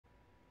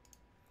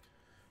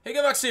Hey,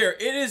 Gobox here.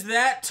 It is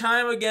that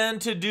time again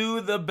to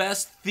do the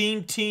best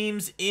theme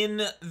teams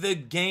in the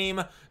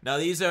game. Now,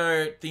 these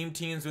are theme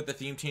teams with the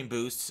theme team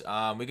boosts.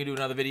 We can do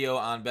another video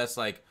on best,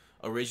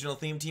 original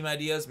theme team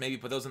ideas. Maybe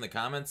put those in the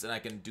comments, and I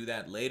can do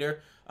that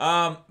later.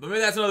 But maybe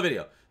that's another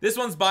video. This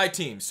one's by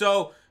team.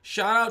 So,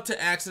 shout out to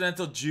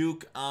Accidental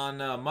Juke on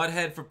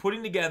Mudhead for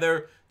putting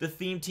together the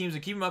theme teams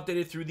and keep them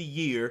updated through the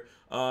year.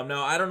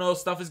 Now, I don't know if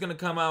stuff is going to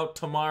come out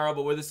tomorrow,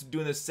 but we're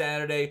doing this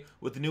Saturday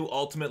with the new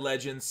Ultimate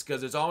Legends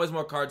because there's always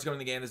more cards coming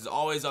in the game. This is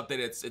always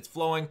updated. It's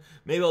flowing.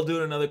 Maybe I'll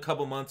do it another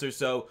couple months or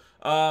so.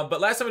 But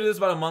last time we did this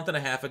about a month and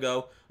a half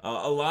ago.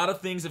 A lot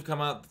of things have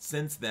come out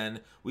since then.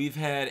 We've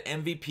had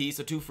MVP,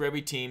 so 2 for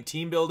every team,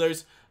 team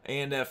builders,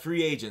 and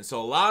free agents. So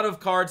a lot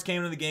of cards came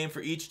into the game for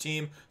each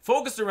team,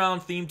 focused around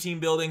theme team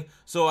building.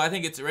 So I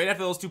think it's right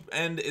after those two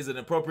end is an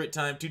appropriate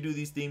time to do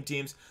these theme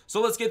teams. So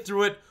let's get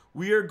through it.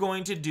 We are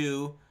going to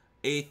do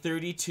a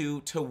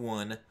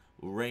 32-to-1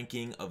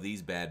 ranking of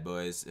these bad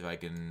boys. If I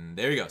can,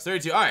 there you go,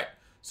 32. All right.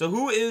 So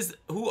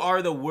who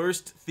are the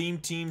worst theme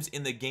teams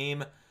in the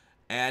game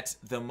at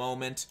the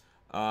moment?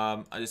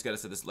 I just gotta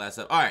set this last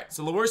up. All right.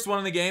 So the worst one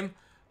in the game.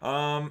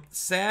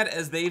 Sad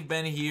as they've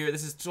been here,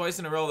 this is twice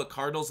in a row the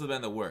Cardinals have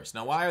been the worst.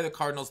 Now, why are the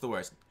Cardinals the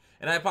worst?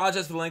 And I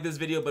apologize for the length of this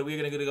video, but we're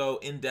going to go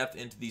in depth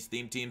into these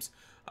theme teams.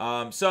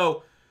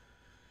 So,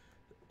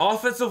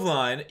 offensive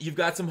line, you've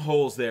got some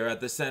holes there at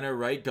the center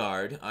right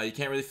guard. You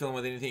can't really fill in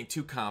with anything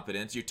too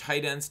competent. Your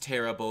tight end's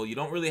terrible. You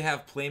don't really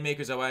have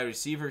playmakers at wide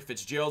receiver.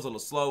 Fitzgerald's a little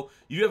slow.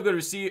 You do have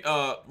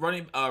good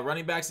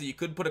running backs that you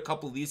could put a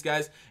couple of these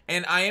guys.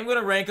 And I am going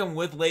to rank them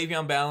with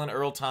Le'Veon Bell and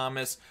Earl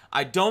Thomas.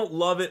 I don't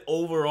love it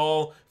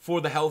overall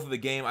for the health of the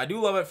game. I do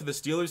love it for the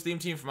Steelers theme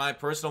team, for my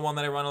personal one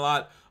that I run a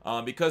lot,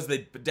 because they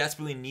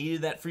desperately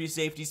needed that free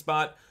safety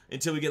spot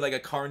until we get like a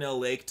Carnell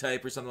Lake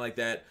type or something like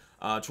that.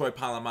 Troy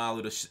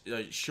Polamalu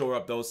to shore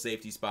up those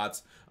safety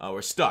spots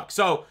were stuck.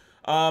 So,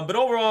 but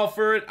overall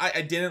for it,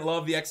 I didn't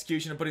love the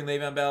execution of putting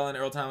Le'Veon Bell and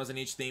Earl Thomas in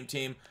each theme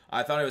team.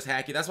 I thought it was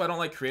hacky. That's why I don't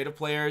like creative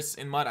players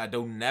in MUT. I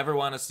don't never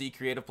want to see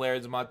creative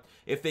players in MUT.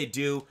 If they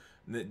do,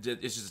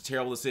 it's just a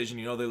terrible decision.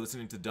 You know they're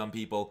listening to dumb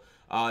people.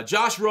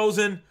 Josh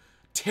Rosen,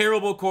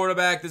 terrible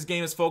quarterback. This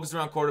game is focused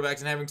around quarterbacks,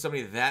 and having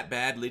somebody that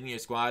bad leading your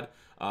squad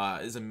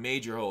is a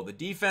major hole. The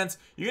defense,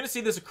 you're going to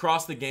see this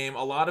across the game.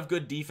 A lot of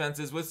good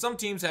defenses, with some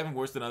teams having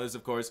worse than others,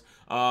 of course.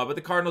 But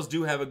the Cardinals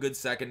do have a good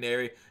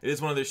secondary. It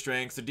is one of their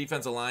strengths. Their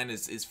defensive line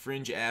is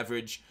fringe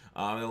average. The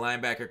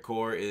linebacker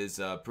core is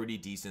pretty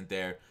decent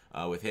there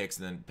with Hicks,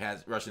 and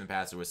then rushing the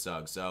passer with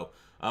Suggs. So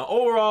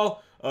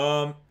overall,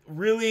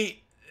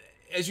 really,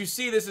 as you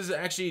see, this is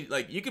actually,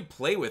 you could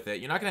play with it.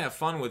 You're not going to have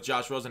fun with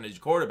Josh Rosen as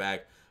your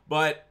quarterback,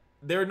 but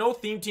there are no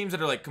theme teams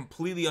that are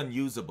completely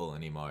unusable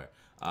anymore.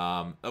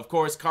 Of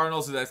course,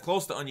 Cardinals is as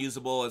close to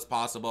unusable as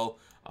possible.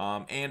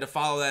 And to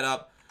follow that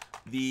up,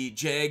 the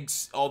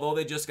Jags, although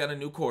they just got a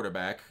new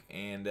quarterback,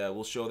 and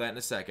we'll show that in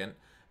a second,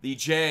 the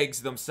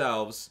Jags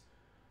themselves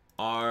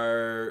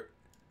are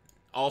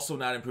also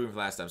not improving from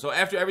last time. So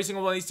after every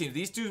single one of these teams,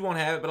 these two won't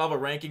have it, but I'll have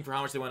a ranking for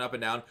how much they went up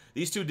and down.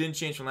 These two didn't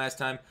change from last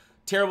time.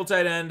 Terrible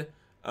tight end.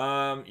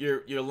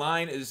 Your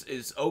line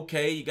is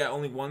okay. You got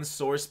only one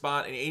sore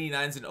spot, and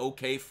 89 is an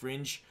okay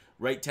fringe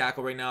right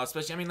tackle right now.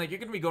 Especially, you're going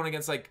to be going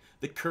against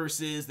the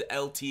Curses, the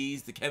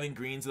LTs, the Kevin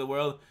Greens of the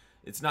world.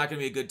 It's not going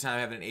to be a good time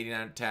having an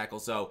 89 tackle.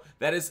 So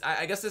that is,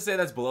 I guess to say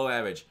that's below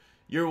average.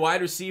 Your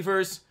wide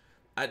receivers,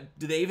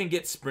 do they even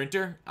get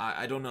sprinter?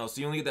 I don't know.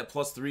 So you only get that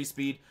 +3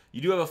 speed.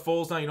 You do have a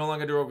Foles now. You no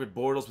longer do work with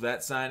Bortles with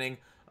that signing.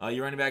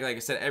 Your running back, like I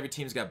said, every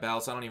team's got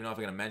Bell, so I don't even know if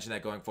I'm going to mention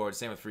that going forward.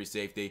 Same with free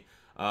safety.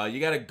 You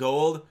got a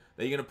gold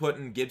that you're going to put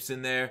in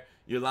Gibson there.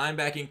 Your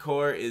linebacking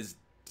core is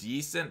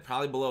decent,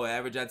 probably below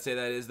average, I'd say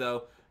that is,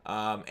 though.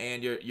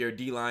 And your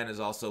D-line is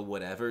also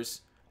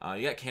whatevers.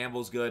 You got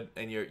Campbell's good,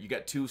 and you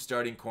got 2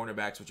 starting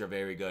cornerbacks, which are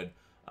very good.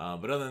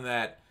 But other than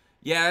that,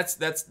 yeah,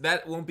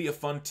 that won't be a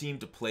fun team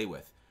to play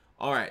with.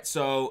 All right,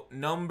 so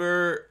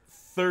number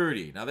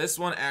 30. Now, this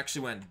one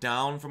actually went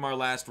down from our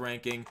last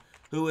ranking.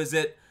 Who is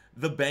it?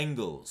 The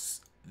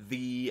Bengals.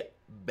 The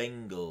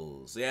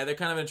Bengals. Yeah, they're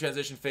kind of in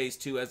transition phase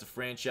 2 as a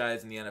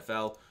franchise in the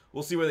NFL.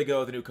 We'll see where they go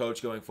with the new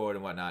coach going forward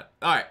and whatnot.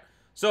 All right,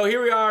 so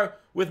here we are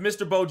with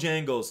Mr.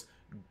 Bojangles.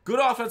 Good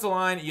offensive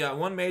line. You got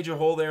one major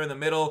hole there in the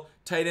middle.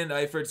 Tight end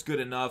Eifert's good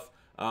enough.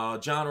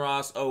 John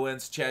Ross,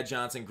 Owens, Chad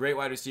Johnson, great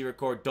wide receiver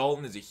core.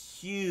 Dalton is a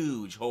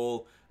huge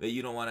hole that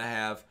you don't want to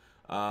have.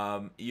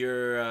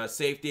 Your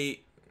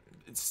safety,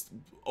 it's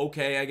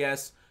okay, I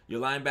guess. Your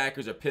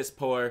linebackers are piss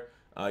poor.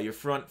 Your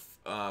front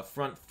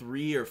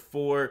 3 or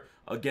 4,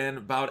 again,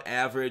 about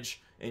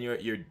average. And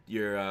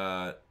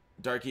your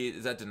Darky,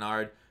 is that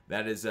Denard?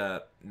 That is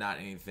not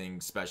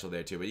anything special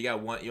there too. But you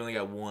only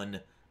got one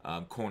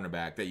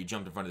cornerback that you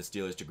jumped in front of the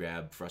Steelers to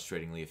grab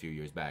frustratingly a few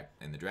years back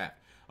in the draft.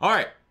 All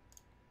right,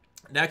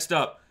 next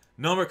up,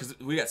 because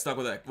we got stuck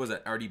with that. Was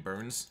that Artie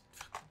Burns?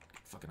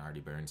 Fucking Artie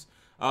Burns.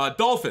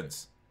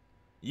 Dolphins.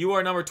 You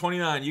are number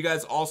 29. You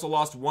guys also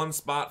lost 1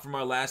 spot from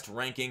our last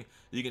ranking.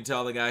 You can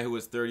tell the guy who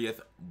was 30th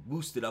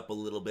boosted up a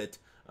little bit.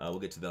 We'll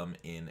get to them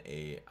in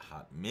a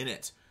hot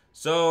minute.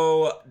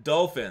 So,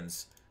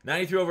 Dolphins.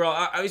 93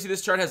 overall. Obviously,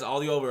 this chart has all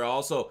the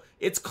overall, so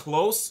it's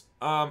close.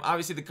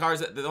 Obviously, the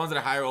ones that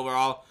are higher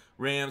overall,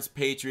 Rams,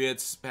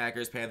 Patriots,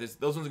 Packers, Panthers,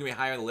 those ones are going to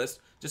be higher on the list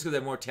just because they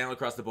have more talent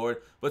across the board.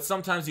 But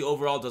sometimes the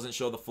overall doesn't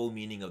show the full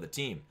meaning of the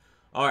team.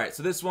 All right,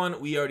 so this one,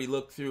 we already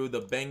looked through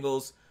the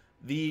Bengals,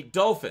 the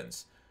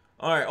Dolphins.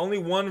 All right, only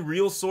one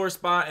real sore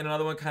spot and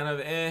another one kind of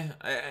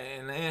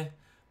eh.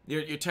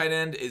 Your tight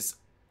end is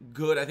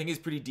good. I think he's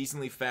pretty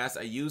decently fast.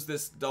 I use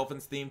this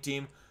Dolphins theme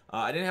team.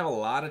 I didn't have a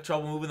lot of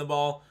trouble moving the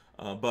ball,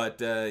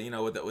 but you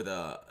know, with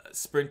a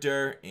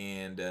sprinter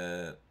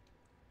and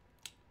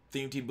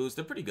theme team boost,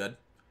 they're pretty good.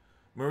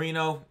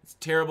 Marino, it's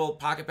terrible.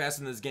 Pocket passes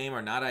in this game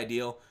are not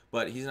ideal,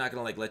 but he's not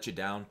gonna like let you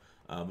down.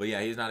 But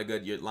yeah, he's not a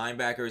good. Your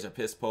linebackers are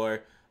piss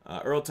poor.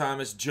 Earl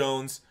Thomas,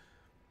 Jones,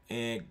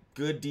 and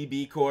good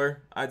DB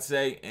core, I'd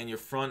say, and your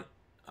front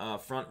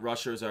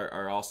rushers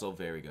are also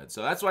very good.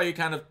 So that's why you're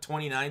kind of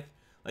 29th.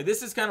 Like,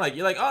 this is kind of like,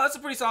 you're like, oh, that's a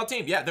pretty solid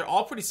team. Yeah, they're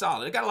all pretty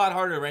solid. It got a lot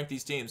harder to rank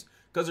these teams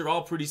because they're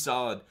all pretty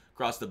solid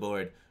across the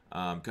board.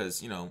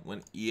 Because, you know,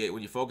 when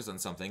you focus on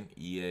something,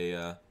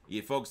 EA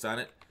focused on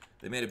it,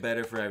 they made it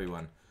better for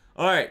everyone.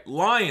 All right,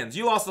 Lions.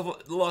 You lost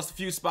a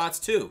few spots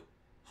too.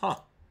 Huh.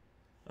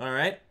 All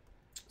right.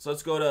 So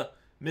let's go to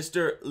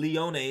Mr.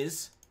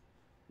 Leones.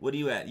 What are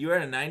you at? You're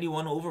at a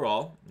 91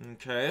 overall.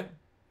 Okay.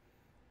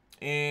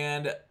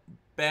 And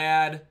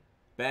bad,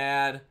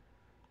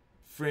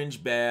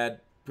 fringe bad,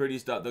 pretty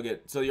stuff. They'll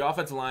get, so your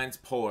offensive line's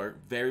poor,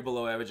 very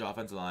below average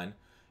offensive line.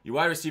 Your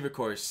wide receiver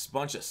core is a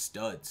bunch of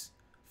studs.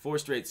 4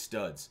 straight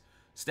studs.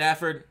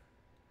 Stafford,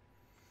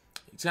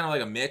 he's kind of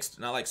like a mixed,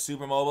 not like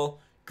super mobile.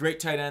 Great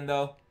tight end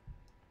though.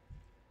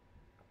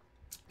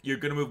 You're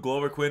gonna move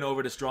Glover Quinn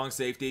over to strong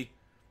safety.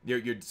 So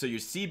your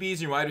CBs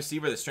and your wide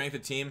receiver, the strength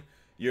of the team.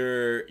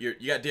 You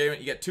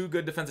got 2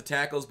 good defensive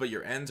tackles, but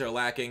your ends are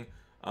lacking.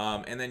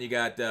 And then you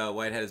got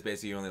Whitehead is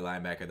basically your only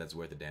linebacker that's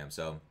worth a damn.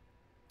 So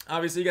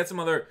obviously you got some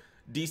other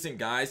decent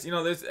guys. You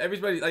know, there's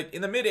everybody like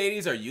in the mid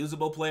 80s are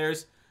usable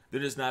players.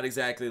 They're just not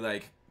exactly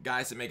like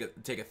guys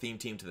that take a theme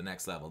team to the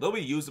next level. They'll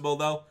be usable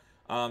though.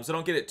 So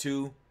don't get it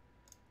too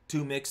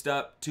mixed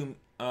up, too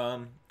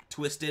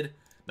twisted.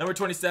 Number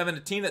 27, a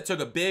team that took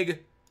a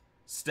big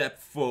step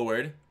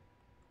forward.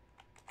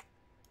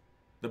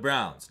 The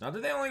Browns. Now,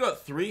 did they only go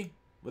up 3?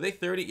 Were they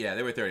 30? Yeah,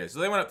 they were 30. So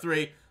they went up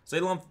 3. So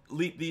they don't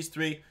leap these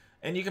 3.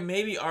 And you can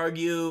maybe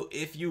argue,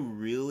 if you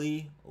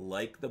really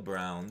like the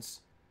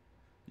Browns,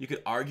 you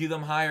could argue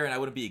them higher, and I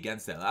wouldn't be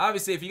against that.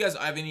 Obviously, if you guys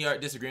have any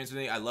disagreements with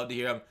me, I'd love to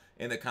hear them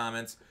in the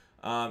comments.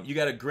 You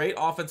got a great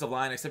offensive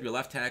line, except your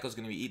left tackle is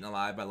going to be eaten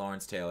alive by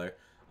Lawrence Taylor.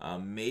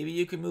 Maybe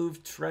you can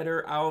move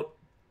Treader out.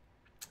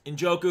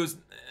 Njoku's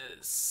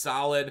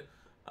solid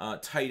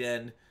tight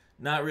end.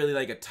 Not really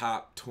like a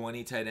top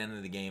 20 tight end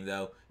in the game,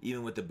 though,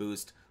 even with the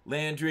boost.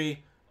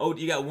 Landry, oh,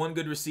 you got one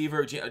good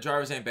receiver.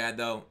 Jarvis ain't bad,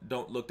 though.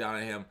 Don't look down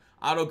at him.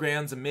 Otto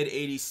Graham's a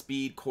mid-80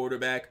 speed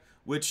quarterback,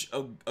 which,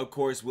 of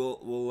course,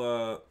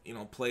 will you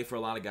know, play for a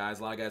lot of guys.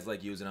 A lot of guys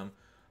like using him.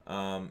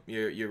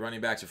 Your running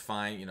backs are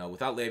fine. You know,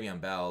 without Le'Veon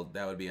Bell,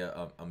 that would be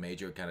a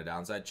major kind of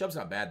downside. Chubb's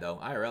not bad, though.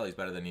 IRL, he's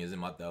better than he is in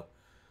Mutt, though.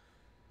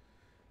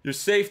 Your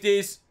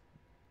safeties,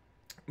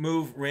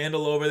 move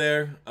Randall over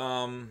there.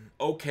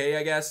 Okay,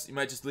 I guess. You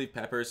might just leave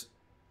Peppers.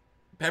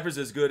 Peppers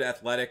is good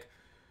athletic.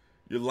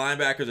 Your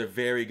linebackers are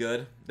very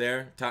good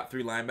there. Top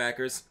 3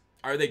 linebackers.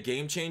 Are they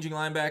game-changing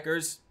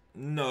linebackers?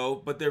 No,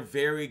 but they're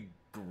very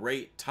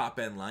great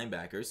top-end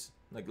linebackers.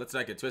 Like, let's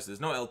not get twisted.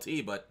 There's no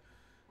LT, but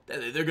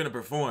they're going to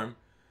perform.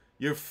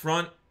 Your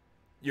front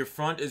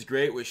is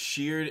great with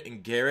Sheard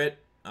and Garrett.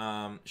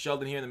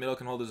 Sheldon here in the middle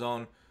can hold his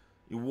own.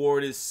 Your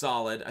Ward is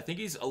solid. I think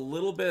he's a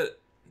little bit...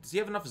 Does he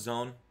have enough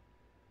zone?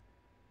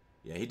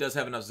 Yeah, he does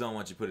have enough zone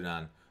once you put it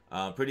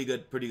on. Pretty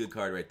good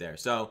card right there.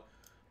 So,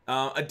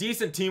 a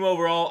decent team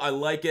overall. I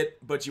like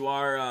it, but you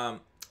are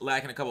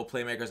lacking a couple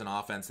playmakers on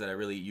offense that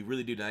you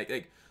really do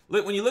like.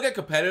 Look, when you look at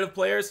competitive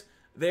players,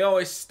 they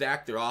always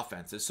stack their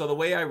offenses. So the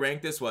way I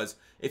rank this was,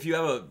 if you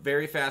have a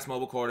very fast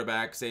mobile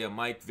quarterback, say a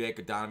Mike Vick,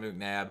 a Donovan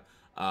McNabb,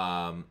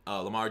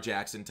 a Lamar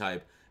Jackson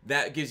type,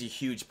 that gives you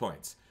huge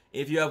points.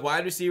 If you have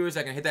wide receivers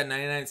that can hit that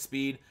 99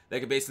 speed,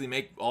 that can basically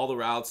make all the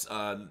routes,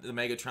 the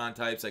Megatron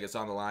types like I saw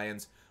on the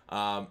Lions,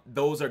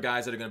 those are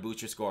guys that are going to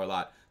boost your score a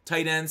lot.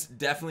 Tight ends,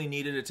 definitely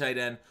needed a tight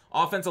end.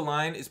 Offensive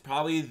line is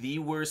probably the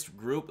worst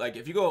group. Like,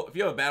 if you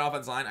have a bad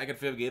offensive line, I can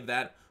forgive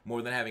that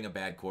more than having a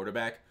bad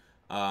quarterback.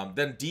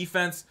 Then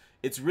defense,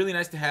 it's really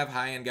nice to have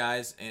high-end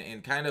guys,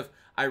 and kind of,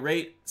 I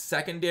rate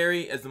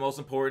secondary as the most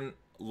important,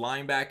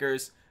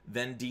 linebackers,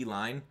 then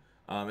D-line.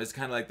 It's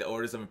kind of like the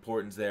orders of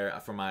importance there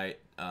for my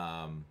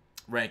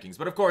rankings.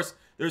 But, of course,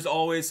 there's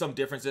always some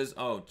differences.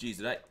 Oh, geez,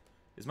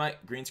 is my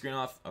green screen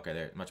off? Okay,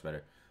 there, much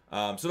better.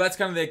 So that's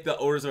kind of like the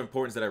orders of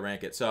importance that I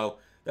rank it. So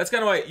that's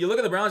kind of why you look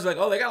at the Browns, you're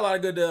like, oh, they got a lot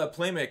of good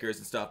playmakers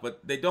and stuff, but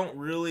they don't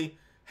really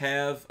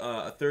have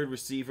a third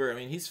receiver. I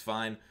mean, he's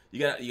fine. You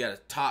got a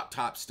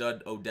top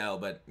stud Odell,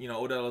 but you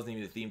know, Odell doesn't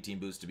need a theme team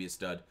boost to be a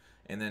stud.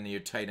 And then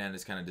your tight end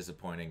is kind of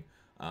disappointing.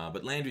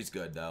 But Landry's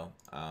good though.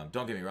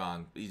 Don't get me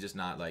wrong, he's just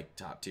not like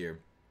top tier.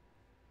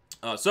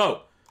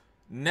 So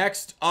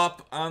Next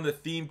up on the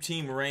theme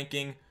team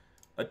ranking,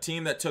 a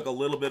team that took a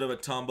little bit of a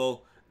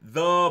tumble,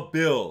 the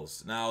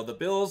Bills. Now, the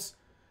Bills,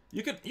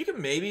 you could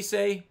maybe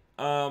say,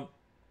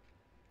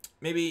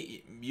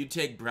 maybe you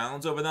take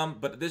Browns over them,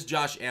 but this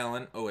Josh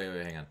Allen, oh,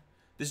 wait, hang on.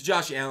 This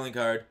Josh Allen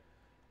card,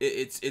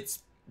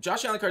 it's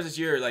Josh Allen cards this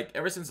year, like,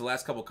 ever since the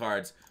last couple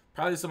cards,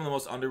 probably some of the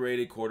most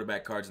underrated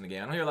quarterback cards in the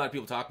game. I don't hear a lot of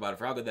people talk about it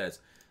for how good that is.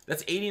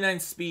 That's 89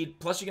 speed,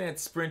 plus you can add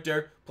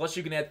sprinter, plus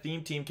you can add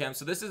theme team chem.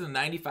 So this is a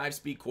 95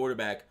 speed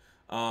quarterback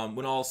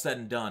when all said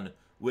and done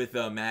with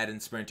Madden,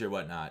 sprinter,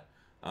 whatnot.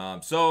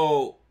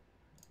 So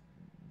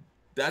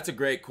that's a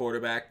great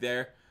quarterback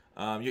there.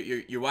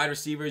 Your wide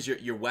receivers,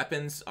 your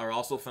weapons are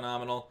also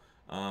phenomenal.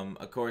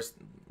 Of course,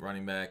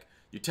 running back.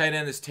 Your tight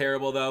end is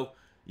terrible, though.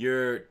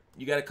 You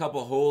got a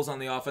couple holes on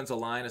the offensive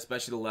line,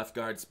 especially the left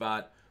guard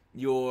spot.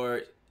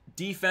 Your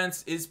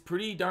defense is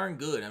pretty darn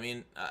good. I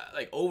mean,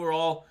 like,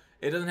 overall,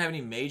 it doesn't have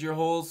any major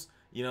holes.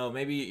 You know,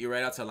 maybe your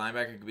right outside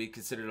linebacker could be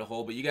considered a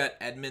hole, but you got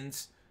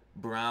Edmonds,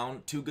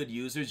 Brown, two good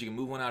users. You can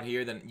move one out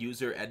here, then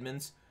user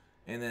Edmonds,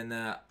 and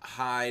then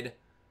Hyde,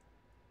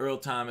 Earl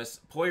Thomas.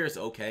 Poyer's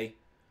okay.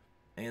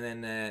 And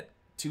then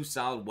two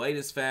solid. White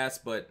is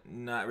fast, but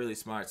not really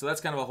smart. So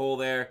that's kind of a hole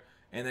there.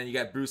 And then you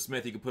got Bruce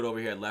Smith you can put over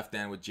here at left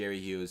end with Jerry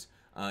Hughes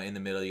in the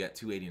middle. You got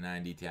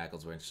 289 D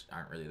tackles, which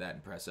aren't really that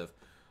impressive.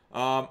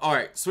 All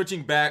right,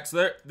 switching back.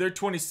 So they're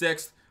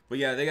 26th, but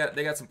yeah, they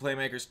got some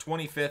playmakers.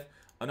 25th,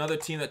 another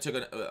team that took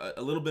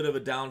a little bit of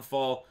a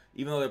downfall,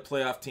 even though they're a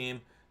playoff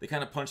team. They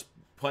kind of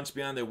punched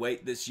beyond their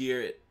weight this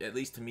year. At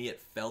least to me, it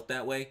felt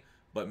that way.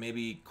 But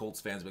maybe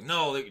Colts fans will be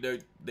like, no,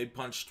 they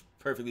punched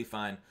perfectly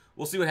fine.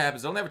 We'll see what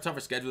happens. They'll have a tougher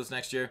schedule this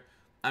next year.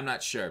 I'm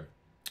not sure.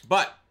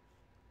 But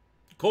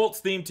Colts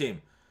theme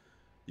team.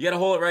 You got a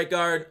hole at right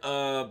guard,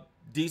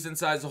 decent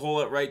sized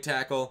hole at right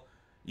tackle.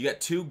 You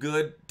got two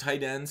good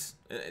tight ends,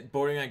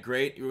 bordering on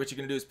great. What you're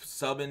going to do is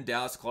sub in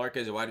Dallas Clark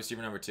as a wide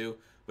receiver number 2.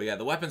 But yeah,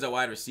 the weapons at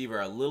wide receiver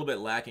are a little bit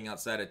lacking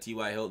outside of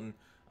T.Y. Hilton.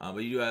 But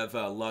you do have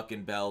Luck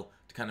and Bell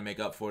to kind of make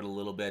up for it a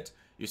little bit.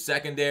 Your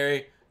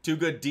secondary, two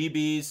good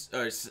DBs,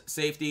 or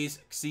safeties,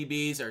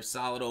 CBs are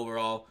solid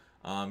overall.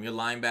 Your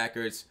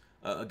linebackers,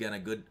 again,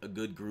 a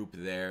good group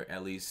there,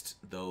 at least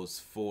those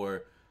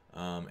 4.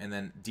 And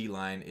then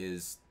D-line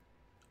is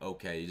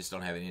okay. You just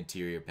don't have an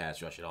interior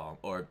pass rush at all,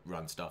 or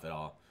run stuff at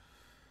all.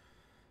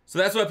 So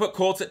that's why I put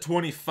Colts at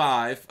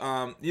 25.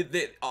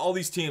 All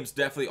these teams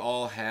definitely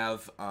all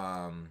have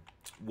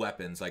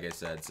weapons, like I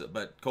said. So,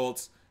 but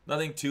Colts,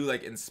 nothing too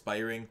like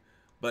inspiring.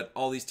 But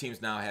all these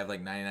teams now have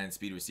like 99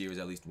 speed receivers,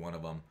 at least one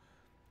of them.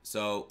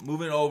 So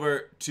moving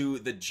over to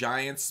the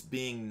Giants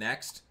being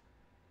next.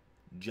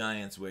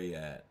 Giants, where you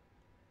at?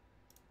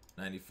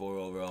 94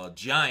 overall.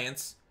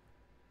 Giants.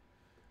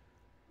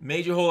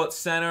 Major hole at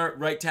center.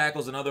 Right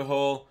tackle's another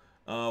hole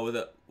with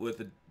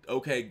a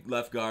okay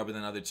left guard with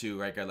another 2.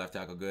 Right guard, left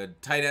tackle,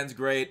 good. Tight end's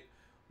great.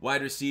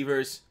 Wide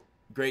receivers,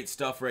 great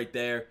stuff right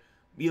there.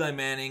 Eli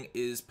Manning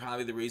is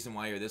probably the reason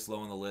why you're this low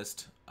on the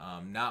list.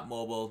 Not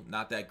mobile,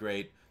 not that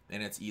great,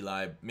 and it's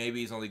Eli. Maybe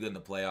he's only good in the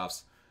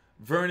playoffs.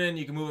 Vernon,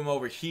 you can move him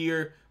over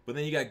here, but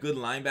then you got good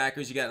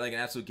linebackers. You got like an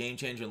absolute game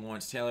changer in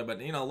Lawrence Taylor, but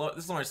you know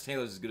this Lawrence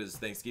Taylor is as good as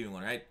Thanksgiving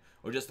one, right?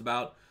 Or just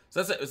about.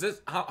 So that's it. Is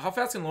this how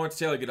fast can Lawrence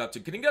Taylor get up to?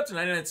 Can he get up to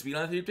 99 speed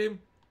on the team?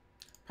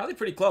 Probably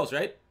pretty close,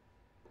 right?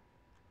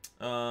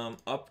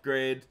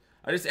 Upgrade.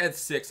 I just add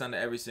 6 onto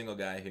every single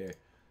guy here.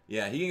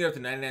 Yeah, he can get up to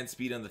 99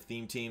 speed on the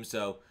theme team,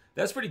 so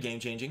that's pretty game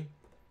changing.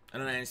 I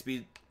don't know, 99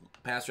 speed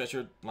pass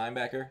rusher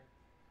linebacker.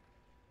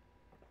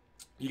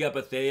 You got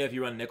Bethea if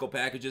you run nickel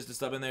packages to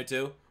sub in there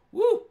too.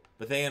 Woo!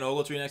 Bethea and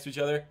Ogletree next to each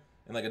other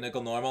in like a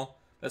nickel normal.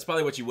 That's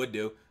probably what you would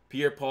do.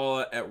 Pierre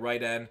Paul at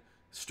right end,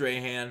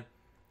 Strahan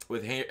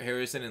with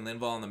Harrison and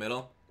Linval in the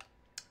middle.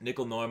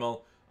 Nickel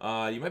normal.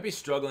 You might be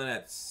struggling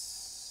at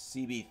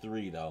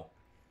CB3 though.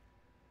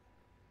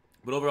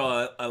 But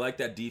overall, I like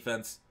that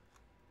defense.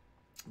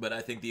 But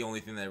I think the only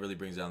thing that really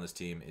brings down this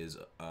team is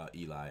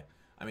Eli.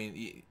 I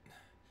mean,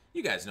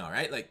 you guys know,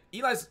 right? Like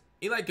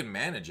Eli can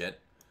manage it,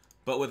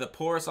 but with a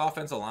porous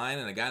offensive line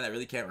and a guy that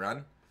really can't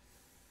run,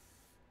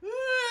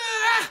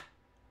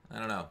 I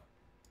don't know.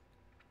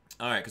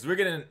 All right, because we're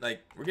getting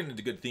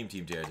into good theme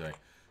team territory.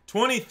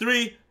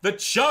 23, the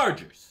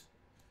Chargers.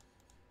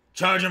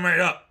 Charge them right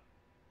up.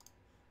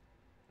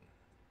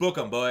 Book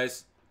them,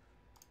 boys.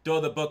 Throw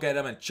the book at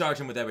them and charge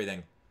them with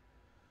everything.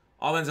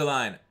 Offensive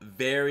line,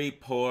 very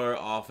poor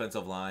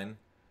offensive line.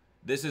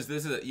 This is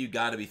you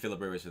got to be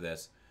Phillip Rivers for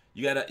this.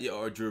 You gotta,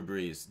 or Drew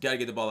Brees. Got to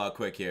get the ball out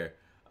quick here.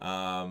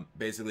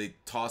 Basically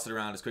toss it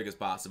around as quick as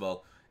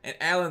possible. And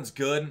Allen's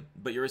good,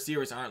 but your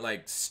receivers aren't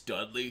like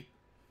Studley.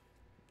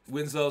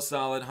 Winslow's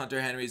solid.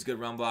 Hunter Henry's good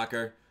run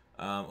blocker.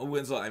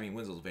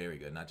 Winslow's very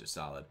good, not just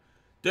solid.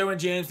 Derwin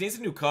James needs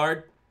a new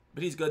card,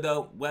 but he's good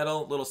though.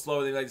 Weddle, a little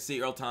slower than you like to see.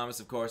 Earl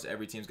Thomas, of course.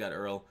 Every team's got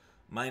Earl.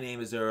 My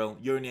name is Earl.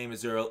 Your name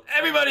is Earl.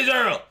 Everybody's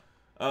Earl.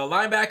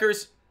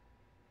 Linebackers,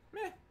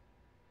 meh.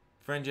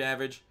 Fringe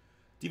average.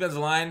 Defensive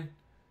line,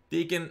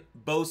 Deacon,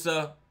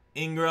 Bosa,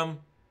 Ingram.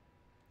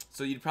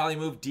 So you'd probably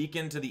move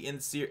Deacon to the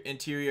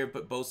interior,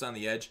 put Bosa on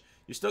the edge.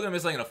 you're still gonna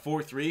miss like in a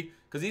 4-3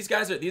 because these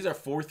are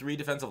 4-3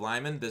 defensive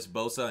linemen. This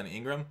Bosa and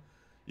Ingram.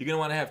 You're gonna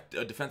want to have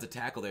a defensive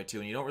tackle there too,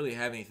 and you don't really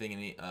have anything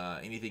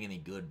any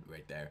good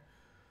right there.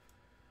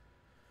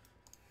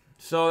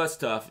 So that's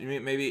tough.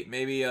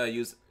 Maybe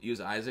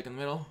use Isaac in the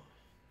middle.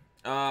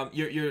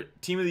 Your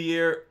team of the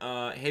year,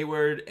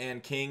 Hayward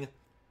and King.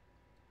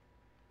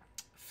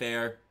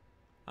 Fair.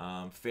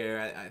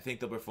 I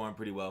think they'll perform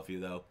pretty well for you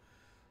though.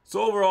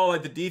 So overall,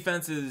 like the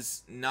defense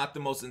is not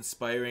the most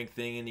inspiring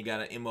thing, and you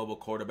got an immobile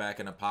quarterback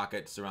in a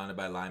pocket surrounded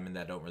by linemen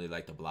that don't really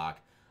like to block.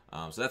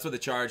 So that's what the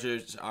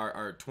Chargers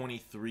are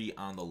 23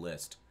 on the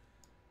list.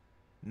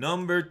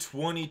 Number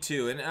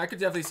 22, and I could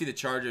definitely see the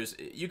Chargers.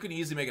 You can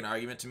easily make an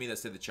argument to me that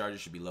said the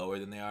Chargers should be lower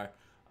than they are,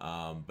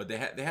 but they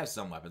have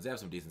some weapons. They have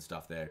some decent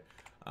stuff there.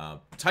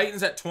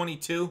 Titans at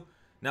 22.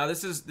 Now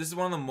this is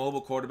one of the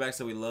mobile quarterbacks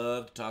that we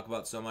love to talk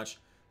about so much.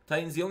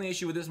 Titans. The only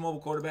issue with this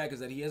mobile quarterback is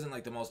that he isn't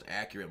like the most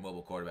accurate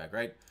mobile quarterback,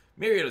 right?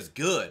 Mariota's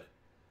good,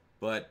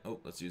 but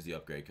let's use the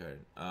upgrade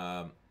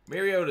card.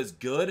 Mariota's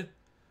good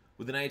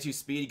with the 92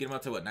 speed. You get him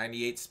up to what,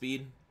 98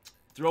 speed.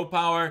 Throw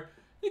power.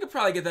 You could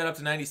probably get that up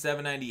to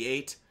 97,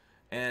 98.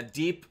 And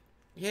deep,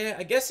 yeah,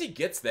 I guess he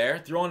gets there.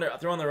 Throw on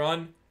the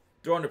run,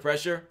 throw under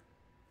pressure.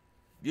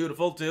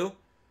 Beautiful, too.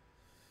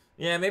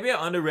 Yeah, maybe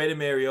I underrated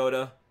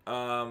Mariota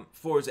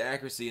for his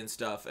accuracy and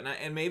stuff.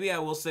 And maybe I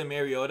will say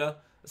Mariota,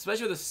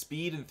 especially with the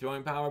speed and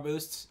throwing power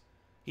boosts,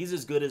 he's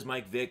as good as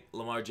Mike Vick,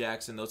 Lamar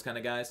Jackson, those kind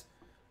of guys.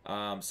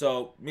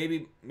 So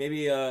maybe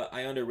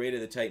I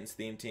underrated the Titans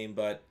theme team,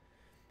 but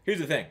here's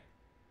the thing.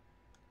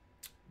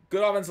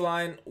 Good offensive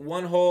line,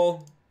 one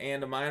hole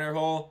and a minor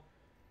hole.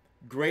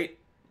 Great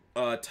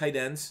tight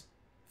ends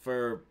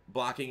for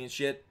blocking and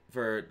shit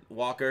for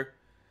Walker.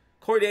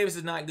 Corey Davis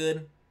is not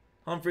good.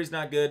 Humphrey's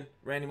not good.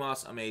 Randy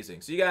Moss,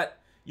 amazing. So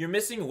you're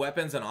missing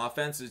weapons on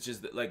offense. It's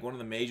just like one of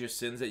the major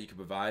sins that you could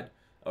provide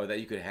or that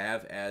you could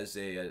have as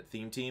a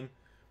theme team.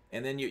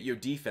 And then your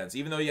defense.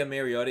 Even though you have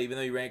Mariota, even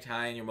though you ranked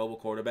high in your mobile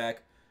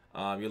quarterback,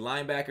 your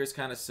linebackers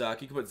kind of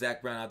suck. You can put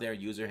Zach Brown out there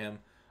and user him.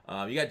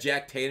 You got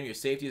Jack Tatum. Your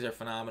safeties are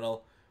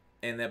phenomenal.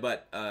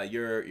 But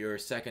your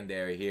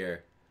secondary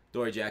here,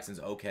 Dory Jackson's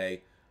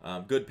okay.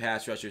 Good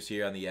pass rushers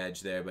here on the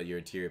edge there, but your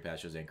interior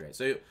pass rushers ain't great.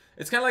 So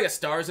it's kind of like a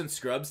stars and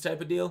scrubs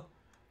type of deal.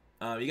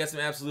 You got some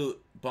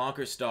absolute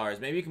bonker stars.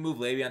 Maybe you can move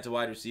Le'Veon to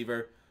wide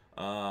receiver.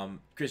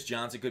 Chris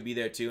Johnson could be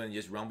there too, and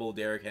just rumble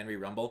Derrick Henry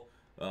rumble,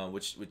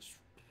 which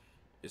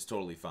is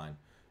totally fine.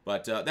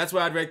 But that's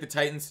why I'd rank the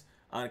Titans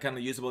on kind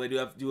of usable. They do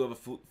have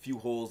a few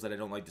holes that I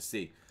don't like to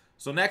see.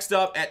 So next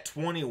up at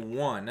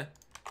 21.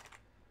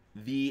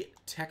 The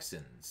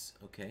Texans.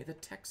 Okay, the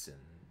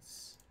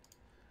Texans.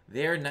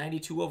 They're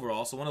 92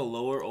 overall, so one of the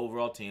lower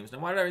overall teams. Now,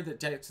 why did I rank the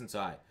Texans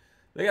high?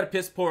 They got a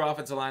piss-poor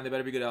offensive line. They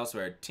better be good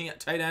elsewhere.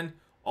 Tight end,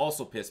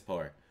 also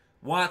piss-poor.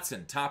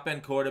 Watson,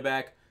 top-end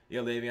quarterback.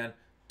 Yeah, Le'Veon.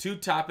 2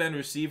 top-end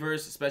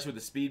receivers, especially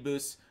with the speed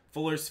boosts.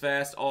 Fuller's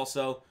fast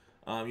also.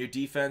 Your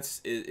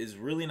defense is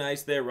really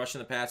nice there, rushing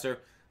the passer.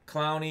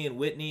 Clowney and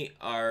Whitney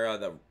are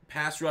the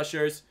pass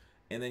rushers.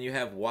 And then you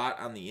have Watt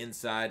on the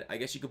inside. I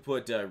guess you could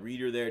put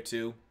Reader there,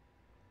 too.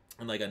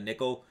 And like a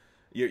nickel.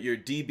 Your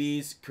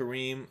DBs,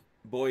 Kareem,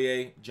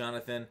 Boye,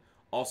 Jonathan,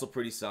 also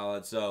pretty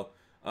solid. So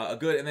a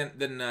good, and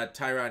then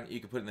Tyron you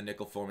can put in the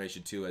nickel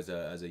formation too as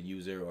a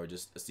user or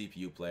just a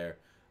CPU player.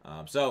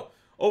 So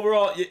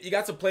overall, you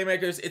got some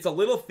playmakers. It's a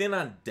little thin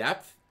on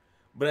depth,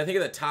 but I think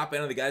at the top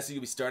end of the guys that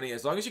you'll be starting,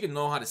 as long as you can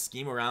know how to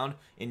scheme around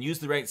and use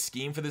the right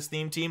scheme for this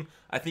theme team,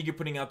 I think you're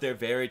putting out there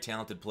very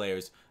talented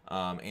players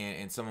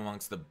and some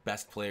amongst the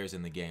best players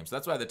in the game. So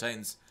that's why the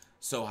Titans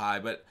so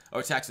high,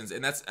 or Texans,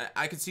 and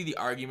I could see the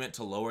argument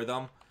to lower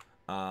them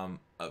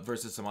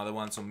versus some other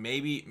ones. So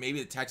maybe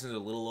the Texans are a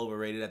little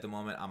overrated at the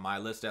moment on my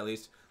list, at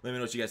least. Let me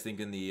know what you guys think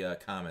in the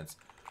comments.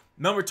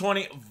 Number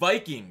 20,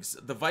 Vikings.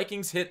 The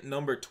Vikings hit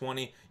number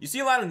 20. You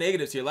see a lot of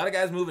negatives here. A lot of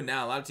guys moving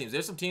down. A lot of teams.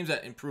 There's some teams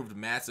that improved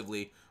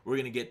massively. We're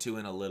gonna get to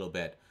in a little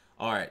bit.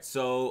 All right,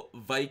 so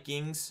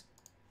Vikings,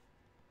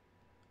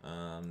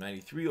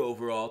 93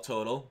 overall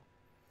total.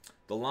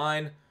 The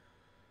line.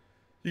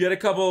 You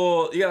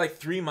got like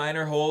 3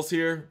 minor holes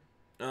here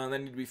that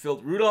need to be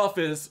filled. Rudolph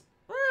is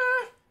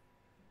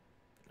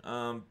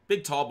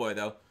big tall boy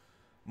though.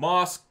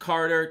 Moss,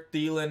 Carter,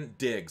 Thielen,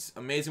 Diggs.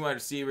 Amazing wide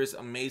receivers,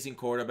 amazing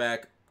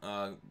quarterback.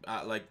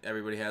 Like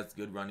everybody has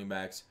good running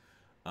backs.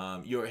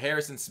 Your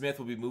Harrison Smith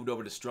will be moved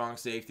over to strong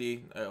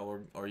safety,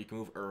 or you can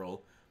move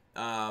Earl.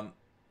 Yeah,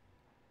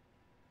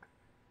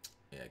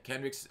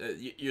 Kendricks.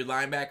 Your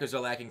linebackers are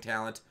lacking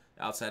talent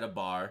outside of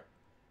Barr,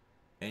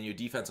 and your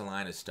defensive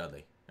line is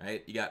Studley.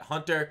 Right? You got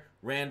Hunter,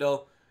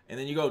 Randall, and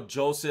then you go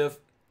Joseph,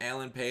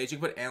 Alan Page. You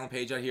can put Alan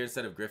Page out here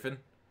instead of Griffin,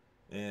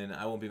 and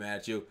I won't be mad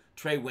at you.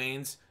 Trey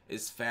Waynes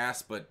is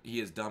fast, but he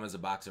is dumb as a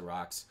box of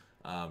rocks.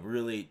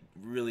 Really,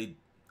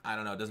 I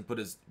don't know, doesn't put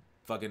his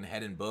fucking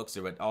head in books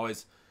or what.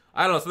 Always,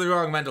 I don't know, something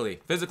wrong mentally.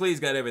 Physically, he's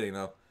got everything,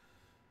 though.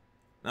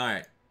 All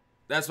right.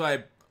 That's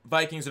why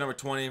Vikings are number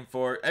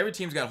 24. Every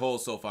team's got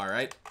holes so far,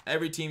 right?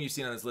 Every team you've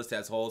seen on this list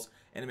has holes,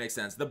 and it makes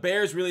sense. The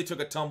Bears really took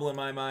a tumble in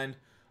my mind.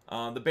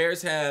 The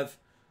Bears have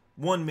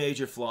one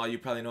major flaw, you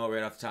probably know it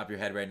right off the top of your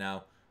head right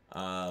now.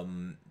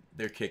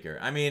 Their kicker.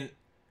 I mean,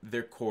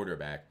 their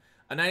quarterback.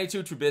 A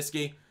 92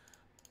 Trubisky.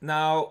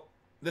 Now,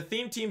 the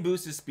theme team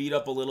boosts his speed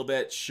up a little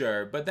bit,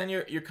 sure, but then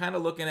you're kind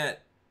of looking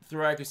at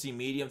throw accuracy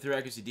medium, throw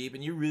accuracy deep,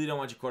 and you really don't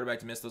want your quarterback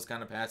to miss those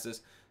kind of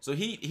passes. So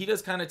he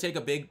does kind of take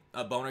a big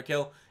boner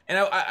kill. And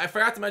I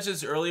forgot to mention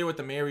this earlier with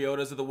the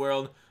Mariotas of the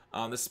world.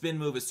 The spin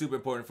move is super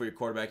important for your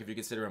quarterback if you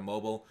consider him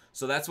mobile.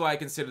 So that's why I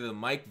consider the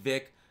Mike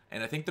Vick,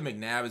 and I think the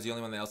McNabb is the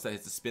only one else that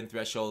hits the spin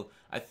threshold.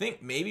 I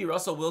think maybe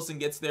Russell Wilson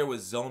gets there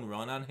with zone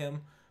run on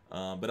him,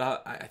 but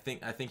I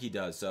think he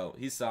does. So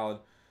he's solid.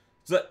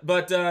 So,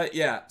 but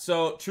yeah,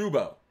 so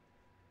Trubo.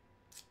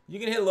 You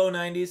can hit low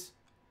 90s,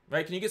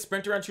 right? Can you get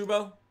Sprinter on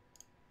Trubo?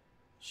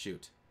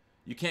 Shoot.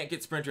 You can't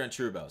get Sprinter on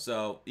Trubo,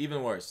 so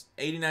even worse.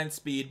 89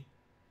 speed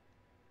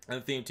on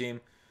the theme team.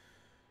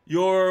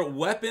 Your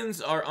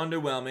weapons are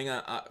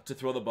underwhelming to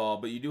throw the ball,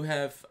 but you do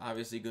have,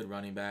 obviously, good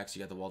running backs.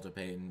 You got the Walter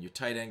Payton. Your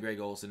tight end, Greg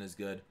Olsen, is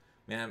good.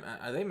 Man,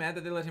 are they mad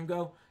that they let him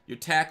go? Your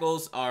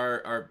tackles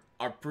are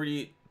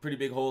pretty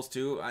big holes,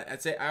 too. I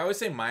always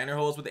say minor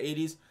holes with the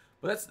 80s,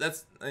 but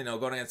that's you know,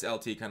 going against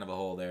LT, kind of a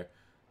hole there.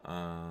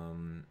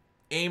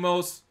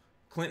 Amos,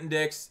 Clinton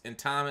Dix, and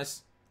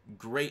Thomas,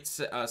 great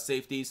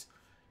safeties.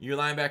 Your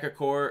linebacker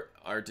core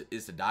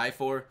is to die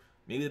for.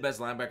 Maybe the best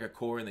linebacker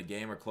core in the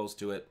game or close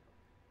to it.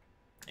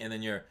 And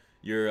then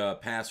your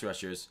pass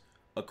rushers,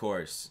 of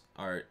course,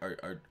 are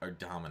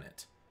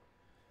dominant.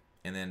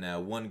 And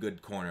then one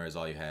good corner is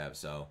all you have.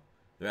 So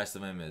the rest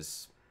of them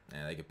is,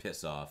 they could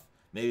piss off.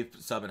 Maybe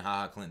subbing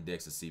Ha Clinton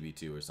Dix as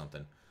CB2 or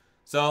something.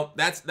 So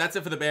that's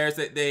it for the Bears.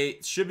 They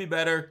should be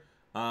better.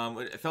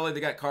 It felt like they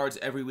got cards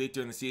every week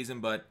during the season,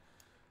 but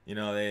you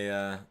know,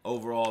 they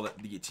overall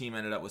the team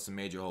ended up with some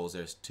major holes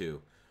there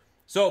too.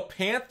 So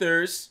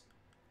Panthers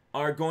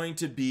are going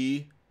to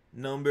be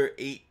number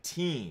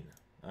 18.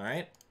 All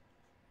right.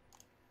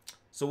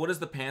 So what does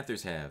the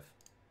Panthers have?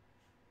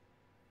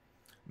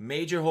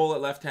 Major hole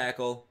at left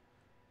tackle,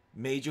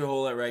 major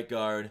hole at right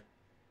guard.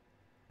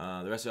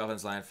 The rest of the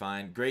offensive line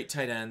fine. Great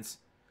tight ends.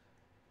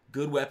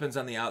 Good weapons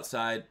on the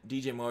outside.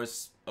 DJ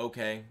Moore's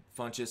okay.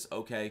 Funchess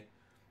okay.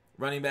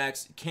 Running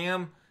backs.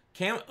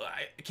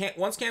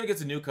 Once Cam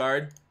gets a new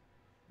card,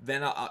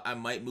 then I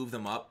might move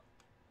them up.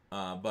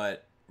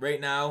 But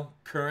right now,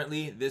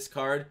 currently, this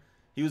card,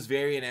 he was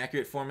very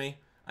inaccurate for me.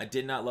 I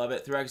did not love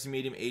it. Throw accuracy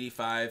medium,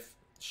 85,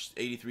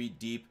 83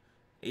 deep,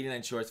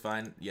 89 short's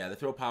fine. Yeah, the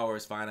throw power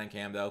is fine on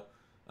Cam, though,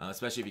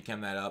 especially if you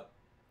chem that up.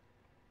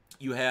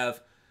 You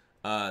have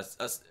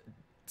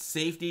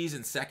safeties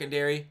and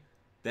secondary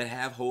that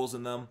have holes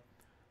in them.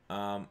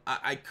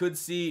 I could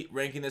see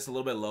ranking this a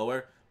little bit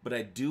lower, but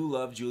I do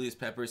love Julius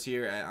Peppers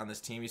here on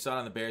this team. You saw it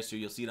on the Bears, too.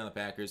 You'll see it on the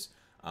Packers.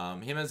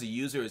 Him as a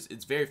user,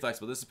 it's very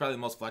flexible. This is probably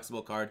the most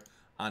flexible card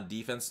on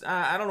defense.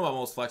 I don't know about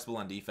most flexible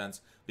on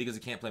defense because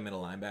he can't play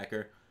middle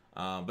linebacker.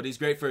 But he's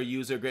great for a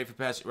user, great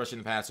for rushing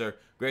the passer,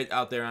 great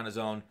out there on his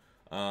own,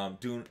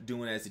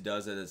 doing as he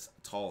does at his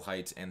tall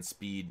height and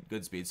speed,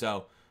 good speed.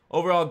 So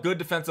overall, good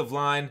defensive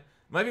line.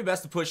 Might be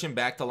best to push him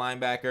back to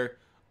linebacker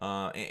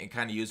and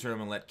kind of use him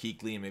and let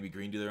Kuechly and maybe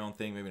Green do their own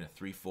thing, maybe in a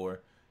 3-4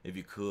 if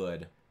you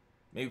could.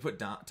 Maybe put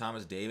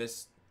Thomas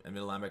Davis at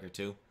middle linebacker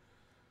too.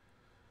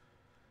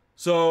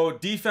 So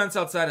defense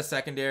outside of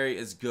secondary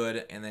is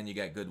good, and then you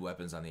got good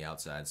weapons on the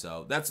outside.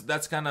 So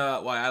that's kind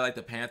of why I like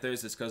the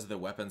Panthers, is because of their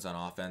weapons on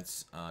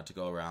offense to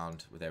go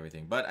around with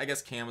everything. But I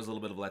guess Cam was a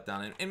little bit of a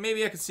letdown, and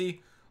maybe I could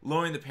see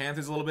lowering the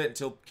Panthers a little bit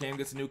until Cam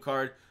gets a new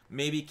card.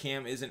 Maybe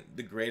Cam isn't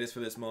the greatest for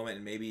this moment,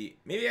 and maybe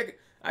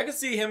I could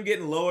see him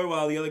getting lower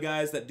while the other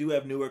guys that do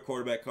have newer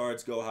quarterback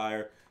cards go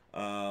higher.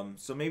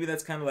 So maybe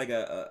that's kind of like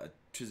a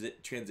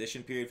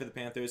transition period for the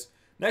Panthers.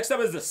 Next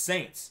up is the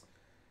Saints.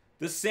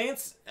 The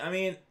Saints, I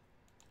mean,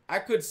 I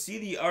could see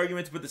the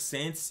argument to put the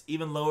Saints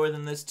even lower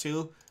than this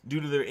too,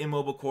 due to their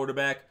immobile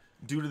quarterback,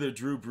 due to their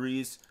Drew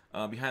Brees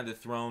behind the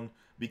throne,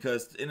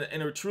 because in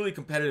a truly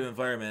competitive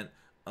environment,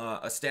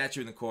 a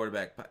statue in the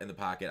quarterback in the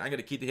pocket, I'm going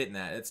to keep hitting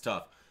that. It's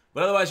tough.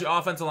 But otherwise, your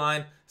offensive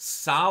line,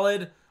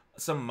 solid.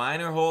 Some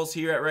minor holes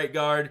here at right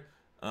guard.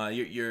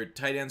 Your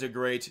tight ends are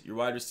great. Your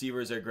wide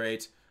receivers are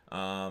great.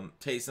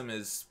 Taysom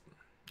is,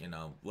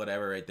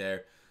 whatever right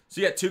there.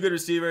 So you got two good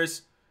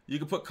receivers. You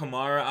can put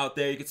Kamara out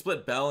there. You can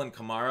split Bell and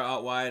Kamara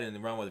out wide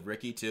and run with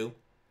Ricky too.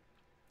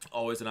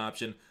 Always an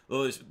option.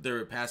 Though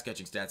their pass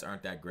catching stats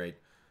aren't that great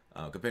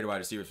compared to wide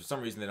receivers. For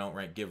some reason, they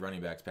don't give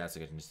running backs pass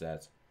catching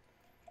stats.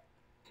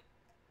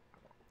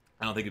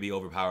 I don't think it'd be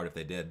overpowered if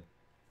they did.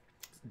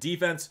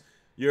 Defense,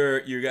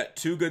 you got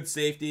two good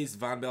safeties.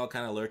 Von Bell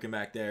kind of lurking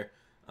back there.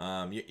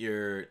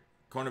 Your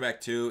cornerback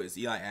 2 is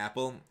Eli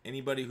Apple.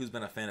 Anybody who's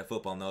been a fan of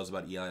football knows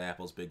about Eli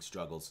Apple's big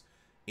struggles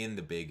in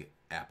the Big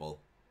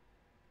Apple.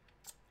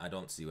 I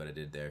don't see what I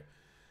did there.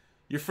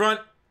 Your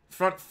front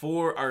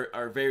 4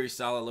 are very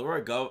solid.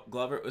 Leroy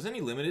Glover, isn't he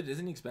limited?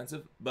 Isn't he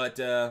expensive? But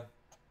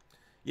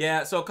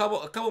yeah, so a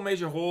couple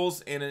major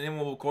holes and an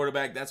immobile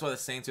quarterback. That's why the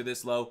Saints are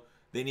this low.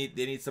 They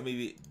need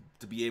somebody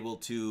to be able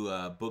to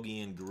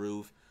boogie and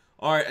groove.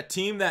 All right, the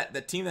team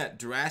that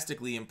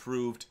drastically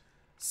improved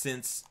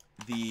since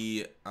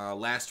the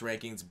last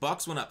rankings,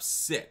 Bucks went up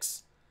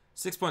 6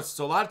 points.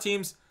 So a lot of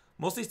teams,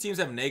 most of these teams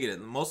have negative.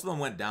 Most of them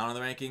went down in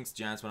the rankings.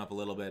 Giants went up a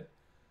little bit.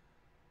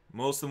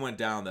 Most of them went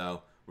down,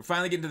 though. We're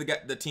finally getting to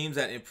the teams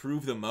that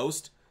improved the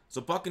most. So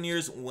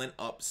Buccaneers went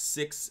up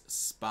 6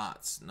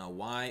 spots. Now,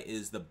 why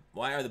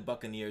are the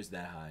Buccaneers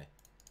that high?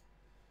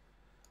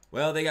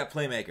 Well, they got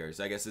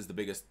playmakers, I guess, is the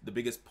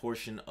biggest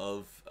portion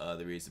of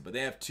the reason. But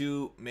they have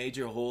 2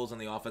 major holes on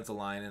the offensive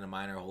line and a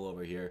minor hole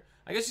over here.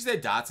 I guess you say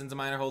Dotson's a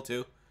minor hole,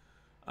 too.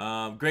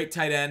 Great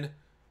tight end.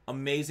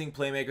 Amazing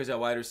playmakers at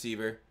wide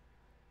receiver.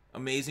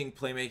 Amazing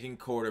playmaking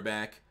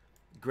quarterback.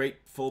 Great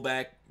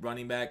fullback,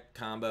 running back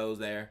combos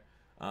there.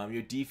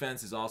 Your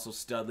defense is also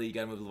studly. You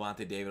got to move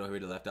Levante David over here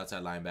to left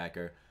outside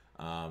linebacker.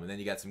 And then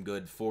you got some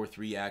good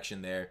 4-3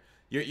 action there.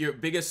 Your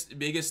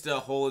biggest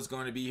hole is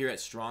going to be here at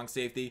strong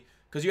safety.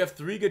 Because you have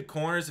 3 good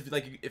corners.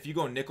 If you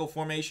go nickel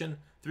formation,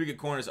 3 good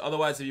corners.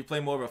 Otherwise, if you play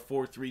more of a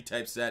 4-3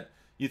 type set,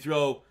 you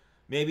throw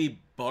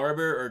maybe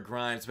Barber or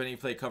Grimes, depending if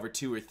you play cover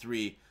 2 or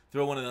 3.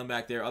 Throw one of them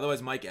back there.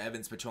 Otherwise, Mike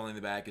Evans patrolling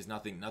the back is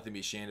nothing to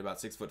be ashamed about.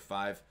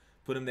 6'5".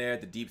 Put him there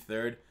at the deep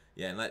third.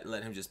 Yeah, and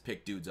let him just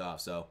pick dudes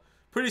off. So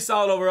pretty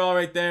solid overall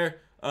right there.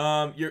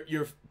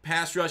 Your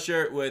pass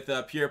rusher with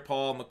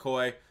Pierre-Paul,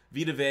 McCoy,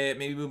 Vita Vea.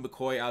 Maybe move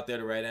McCoy out there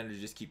to right end or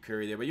just keep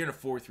Curry there. But you're in a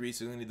 4-3,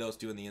 so you're going to need those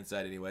 2 on the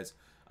inside anyways.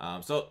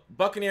 So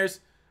Buccaneers,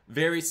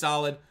 very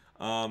solid.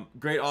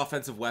 Great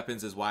offensive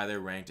weapons is why they're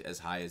ranked as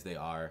high as they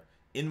are,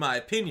 in my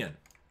opinion.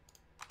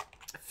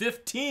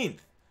 15th.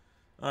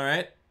 All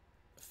right.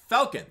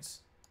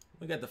 Falcons.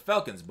 We got the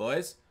Falcons,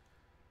 boys.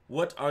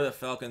 What are the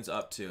Falcons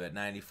up to at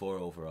 94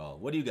 overall?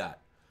 What do you got?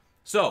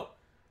 So,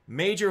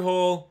 major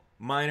hole,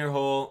 minor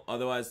hole,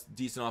 otherwise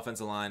decent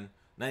offensive line.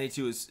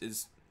 92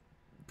 is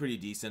pretty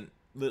decent.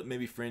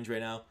 Maybe fringe right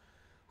now.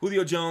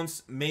 Julio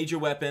Jones, major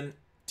weapon.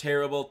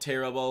 Terrible.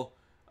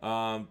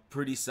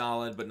 Pretty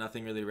solid, but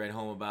nothing really to write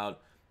home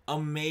about.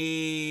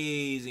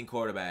 Amazing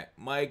quarterback.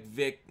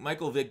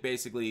 Michael Vick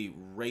basically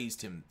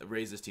raised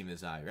this team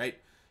this high, right?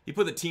 He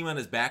put the team on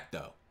his back,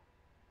 though.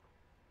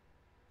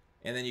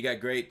 And then you got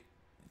great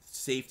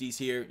safeties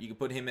here. You can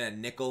put him in a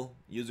nickel,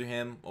 user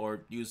him,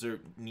 or user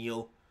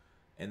Neal.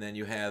 And then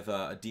you have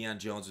Deion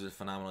Jones, who's a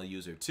phenomenal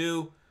user,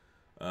 too.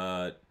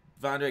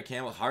 Vondre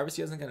Campbell. Harvest,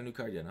 he hasn't got a new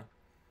card yet,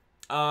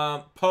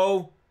 no?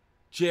 Poe,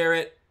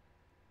 Jarrett,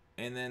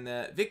 and then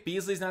Vic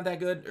Beasley's not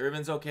that good.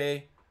 Irvin's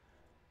okay.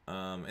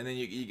 And then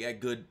you got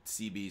good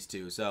CBs,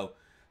 too. So,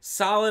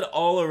 solid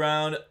all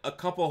around. A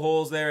couple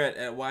holes there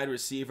at wide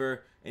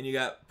receiver. And you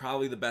got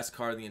probably the best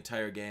card in the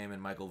entire game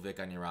and Michael Vick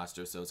on your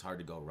roster, so it's hard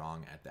to go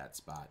wrong at that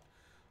spot.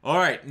 All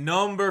right,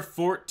 number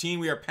 14.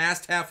 We are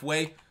past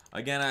halfway.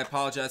 Again, I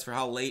apologize for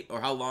how late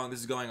or how long this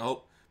is going. I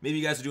hope maybe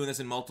you guys are doing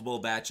this in multiple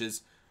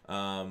batches.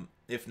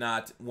 If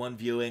not, one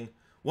view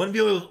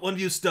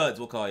studs,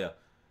 we'll call you.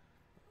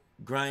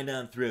 Grind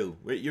on through.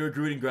 You're a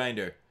gruding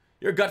grinder.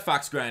 You're a gut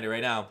fox grinder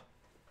right now.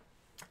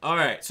 All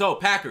right, so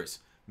Packers.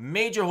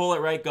 Major hole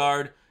at right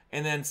guard.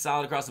 And then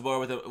solid across the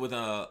board with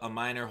a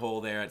minor hole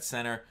there at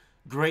center.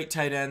 Great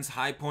tight ends.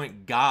 High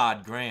point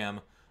God Graham.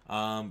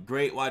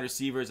 Great wide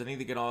receivers. I think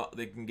they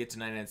can get to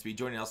 99 speed.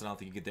 Jordan Nelson, I don't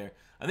think you get there.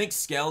 I think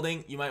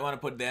Skelding, you might want to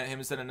put him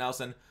instead of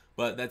Nelson,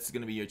 but that's going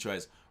to be your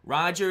choice.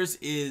 Rodgers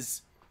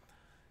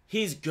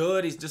he's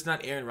good. He's just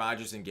not Aaron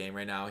Rodgers in game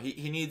right now.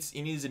 He needs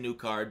a new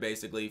card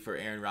basically for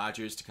Aaron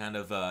Rodgers to kind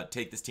of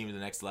take this team to the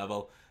next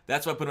level.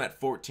 That's why I put him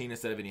at 14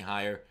 instead of any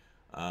higher.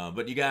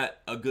 But you got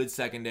a good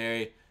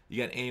secondary.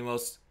 You got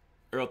Amos,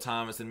 Earl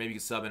Thomas, and maybe you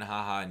can sub in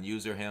Haha and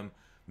user him.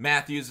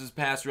 Matthews is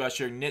pass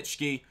rusher.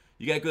 Nitschke,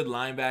 you got good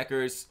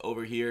linebackers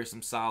over here.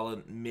 Some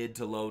solid mid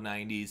to low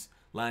 90s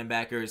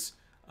linebackers.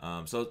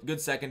 So good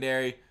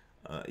secondary.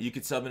 You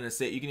could sub in you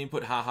can even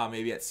put Haha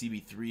maybe at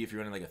CB3 if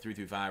you're running like a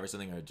 3-3-5 or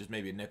something, or just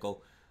maybe a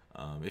nickel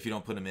if you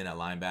don't put him in at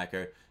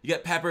linebacker. You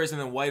got Peppers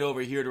and then White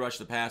over here to rush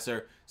the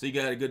passer. So you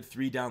got a good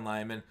 3-down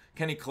lineman.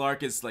 Kenny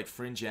Clark is like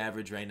fringe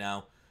average right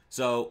now.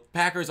 So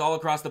Packers all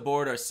across the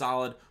board are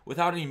solid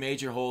without any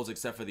major holes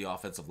except for the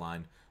offensive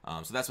line.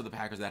 So that's what the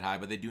Packers that high,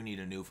 but they do need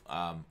a new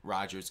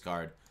Rodgers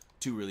card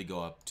to really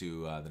go up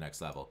to the next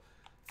level.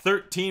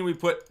 13, we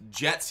put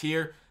Jets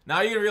here.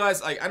 Now you're going to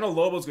realize, like, I know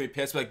Lobo's going to be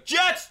pissed, but like,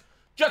 Jets!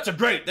 Jets are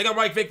great. They got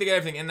Mike Vick, they got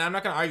everything. And I'm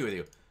not going to argue with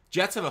you.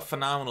 Jets have a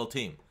phenomenal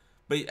team.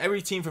 But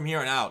every team from here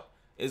on out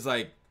is,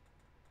 like,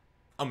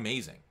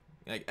 amazing.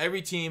 Like,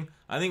 every team,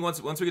 I think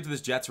once we get to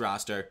this Jets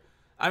roster,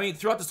 I mean,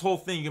 throughout this whole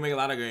thing, you can make a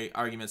lot of great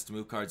arguments to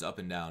move cards up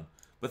and down.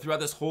 But throughout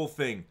this whole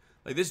thing,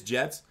 like this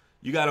Jets,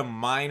 you got a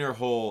minor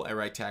hole at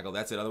right tackle.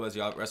 That's it. Otherwise,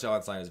 the rest of your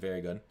offensive line is very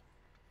good.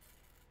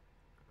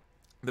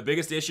 The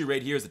biggest issue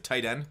right here is the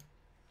tight end.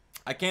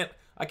 I can't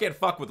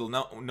fuck with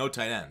no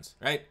tight ends,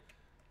 right?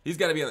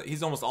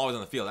 He's almost always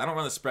on the field. I don't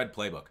run the spread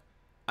playbook.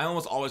 I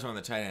almost always run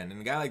the tight end. And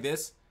a guy like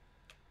this,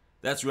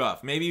 that's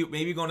rough. Maybe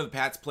go into the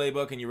Pats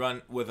playbook and you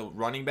run with a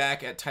running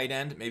back at tight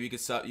end. Maybe you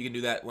can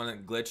do that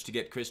one glitch to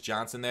get Chris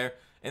Johnson there.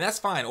 And that's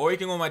fine. Or you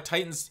can go to my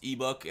Titans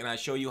ebook and I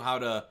show you how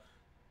to...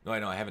 No,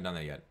 I haven't done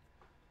that yet.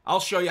 I'll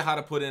show you how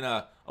to put in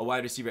a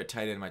wide receiver at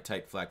tight end in my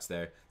tight flex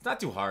there. It's not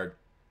too hard.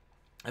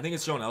 I think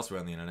it's shown elsewhere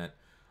on the internet.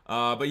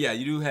 But yeah,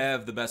 you do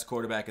have the best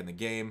quarterback in the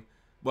game.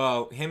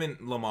 Well, him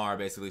and Lamar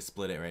basically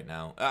split it right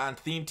now. On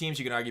theme teams,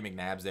 you can argue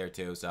McNabb's there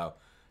too. So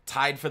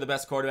tied for the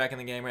best quarterback in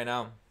the game right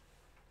now.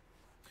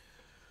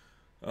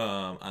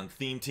 On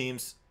theme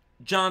teams,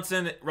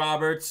 Johnson,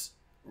 Roberts,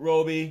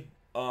 Roby,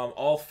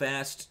 all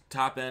fast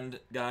top end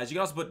guys. You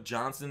can also put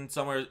Johnson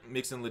somewhere,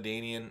 mixing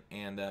LaDainian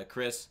and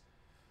Chris.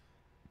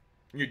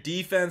 Your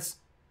defense,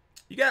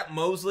 you got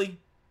Mosley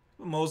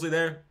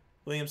there,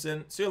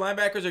 Williamson. So your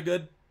linebackers are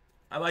good.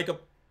 I like them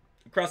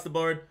across the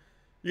board.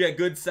 You got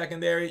good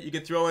secondary. You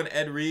could throw in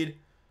Ed Reed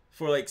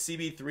for like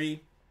CB3,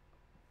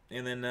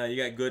 and then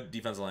you got good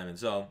defensive linemen.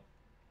 So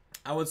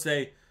I would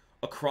say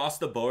across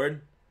the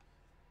board,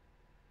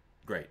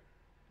 great.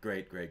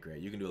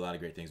 You can do a lot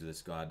of great things with this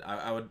squad.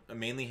 I would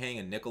mainly hang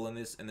a nickel in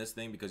this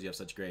thing because you have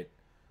such great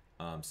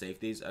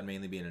safeties. I'd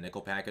mainly be in a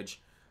nickel package.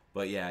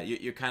 But yeah,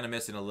 you're kind of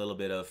missing a little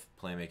bit of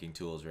playmaking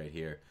tools right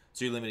here.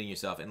 So you're limiting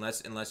yourself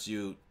unless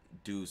you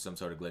do some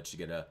sort of glitch to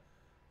get a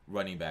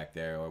running back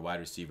there or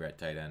wide receiver at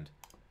tight end.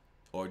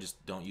 Or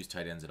just don't use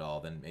tight ends at all.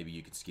 Then maybe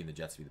you can scheme the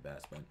Jets to be the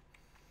best. But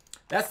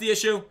that's the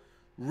issue.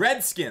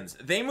 Redskins,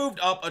 they moved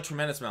up a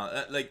tremendous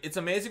amount. Like, it's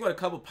amazing what a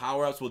couple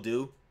power-ups will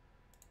do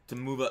to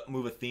move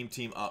a theme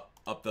team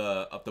up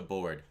the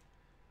board.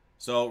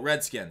 So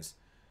Redskins,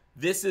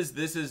 this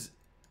is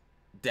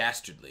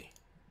dastardly.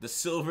 The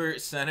silver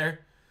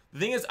center. The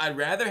thing is, I'd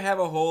rather have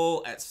a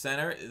hole at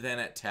center than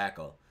at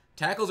tackle.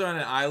 Tackles are on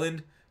an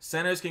island.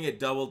 Centers can get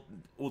double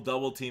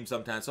team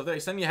sometimes. So if they're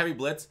sending you a heavy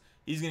blitz,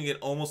 he's gonna get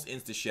almost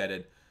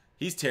insta-shedded.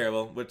 He's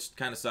terrible, which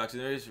kind of sucks.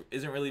 And there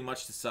isn't really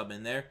much to sub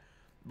in there.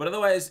 But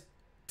otherwise,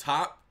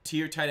 top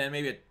tier tight end,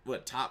 maybe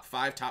top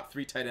 5, top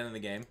 3 tight end in the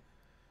game.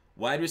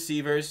 Wide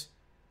receivers,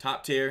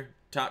 top tier.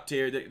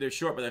 They're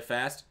short, but they're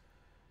fast.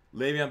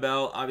 Le'Veon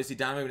Bell, obviously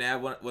Donovan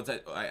McNabb. Once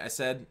I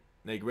said,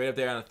 like right up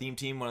there on a theme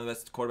team, one of the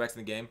best quarterbacks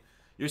in the game.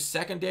 Your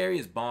secondary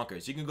is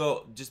bonkers. You can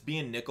go just be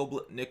in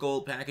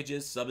nickel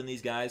packages, subbing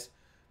these guys.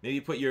 Maybe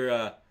put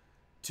your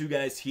 2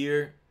 guys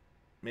here.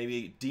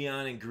 Maybe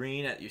Dion and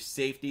Green at your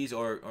safeties,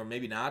 or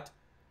maybe not.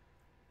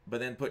 But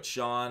then put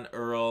Sean,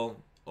 Earl,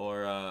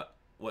 or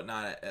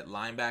whatnot at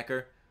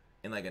linebacker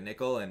in like a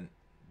nickel and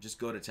just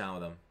go to town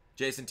with them.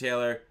 Jason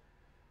Taylor,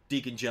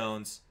 Deacon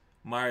Jones,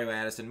 Mario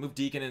Addison. Move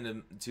Deacon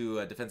into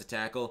a defensive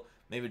tackle.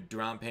 Maybe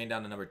Deron Payne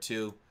down to number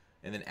 2,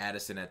 and then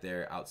Addison at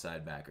their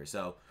outside backer.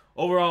 So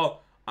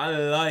overall, I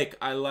like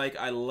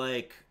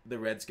the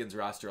Redskins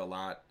roster a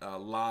lot. A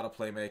lot of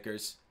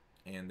playmakers,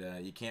 and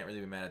you can't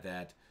really be mad at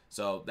that.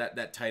 So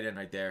that tight end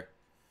right there.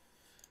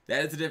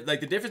 That is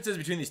the differences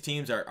between these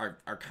teams are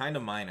kind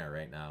of minor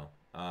right now.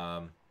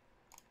 All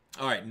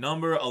right,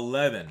 number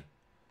 11,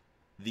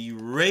 the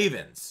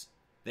Ravens.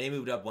 They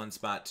moved up 1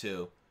 spot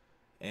too,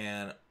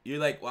 and you're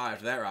like, wow,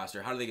 after that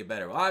roster, how do they get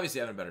better? Well, obviously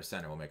having a better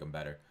center will make them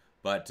better.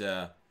 But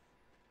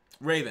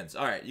Ravens.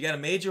 All right, you got a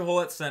major hole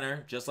at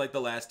center, just like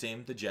the last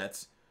team, the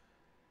Jets.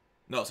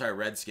 No, sorry,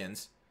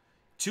 Redskins.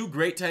 2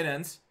 great tight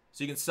ends,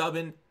 so you can sub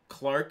in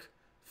Clark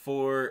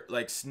for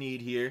like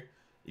Snead here.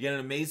 You get an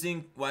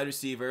amazing wide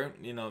receiver,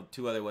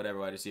 2 other whatever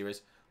wide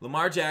receivers.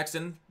 Lamar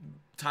Jackson,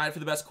 tied for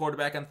the best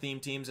quarterback on theme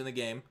teams in the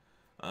game.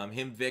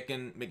 Him, Vic,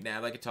 and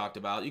McNabb, like I talked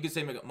about. You could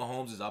say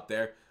Mahomes is up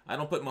there. I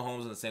don't put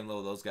Mahomes on the same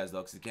level as those guys, though,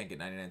 because he can't get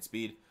 99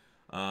 speed.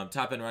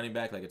 Top-end running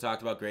back, like I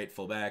talked about, great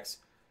fullbacks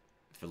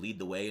for lead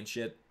the way and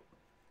shit.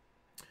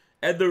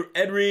 Ed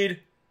Reed,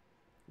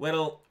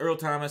 Weddle, Earl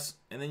Thomas,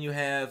 and then you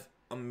have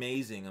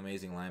amazing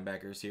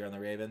linebackers here on the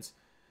Ravens.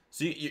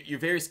 So you're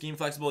very scheme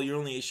flexible. Your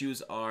only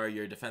issues are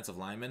your defensive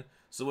linemen.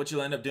 So what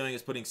you'll end up doing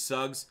is putting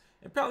Suggs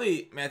and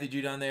probably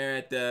Matthew Judon there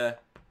at the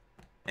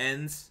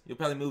ends. You'll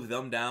probably move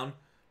them down.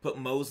 Put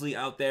Mosley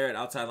out there at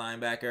outside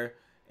linebacker.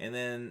 And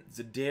then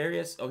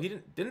Za'Darius. Oh,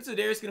 didn't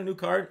Za'Darius get a new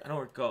card? I don't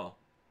recall.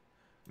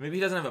 Maybe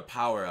he doesn't have a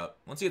power-up.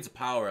 Once he gets a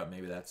power-up,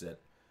 maybe that's it.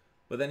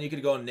 But then you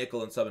could go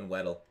nickel and sub in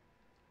Weddle.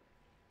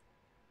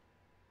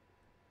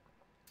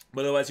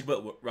 But otherwise, you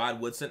can put Rod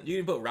Woodson. You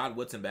can put Rod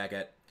Woodson back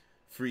at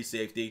free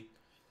safety.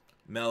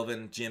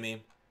 Melvin,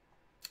 Jimmy.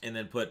 And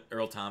then put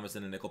Earl Thomas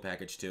in a nickel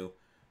package too.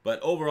 But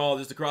overall,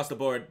 just across the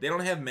board, they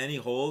don't have many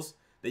holes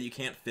that you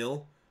can't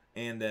fill.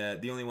 And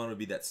the only one would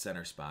be that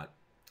center spot.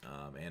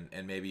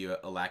 And maybe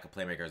a lack of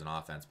playmakers in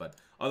offense. But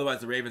otherwise,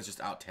 the Ravens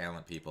just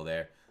out-talent people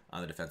there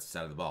on the defensive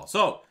side of the ball.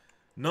 So,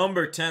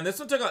 number 10. This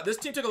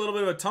team took a little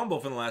bit of a tumble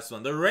from the last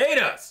one. The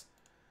Raiders.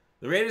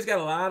 The Raiders got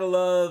a lot of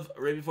love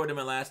right before their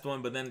last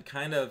one, but then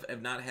kind of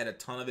have not had a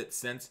ton of it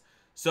since.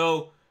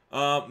 So,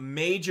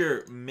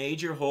 major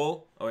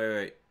hole. Oh,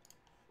 wait.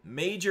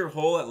 Major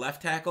hole at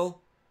left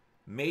tackle.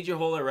 Major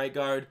hole at right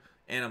guard.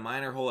 And a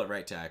minor hole at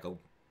right tackle.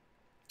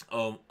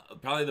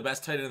 Probably the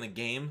best tight end in the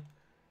game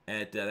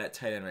at that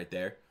tight end right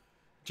there.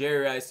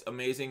 Jerry Rice,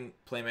 amazing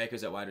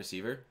playmakers at wide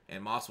receiver.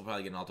 And Moss will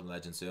probably get an Ultimate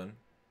Legend soon.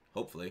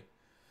 Hopefully.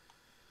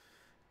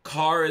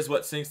 Carr is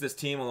what sinks this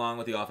team along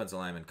with the offensive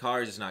lineman.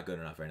 Carr is just not good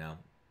enough right now.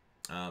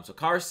 So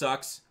Carr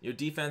sucks. Your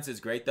defense is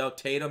great, though.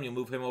 Tatum, you'll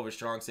move him over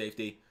strong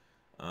safety.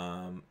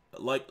 Love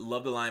the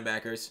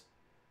linebackers.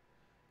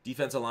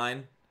 Defensive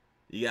line,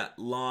 you got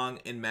Long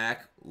and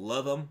Mack.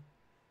 Love them.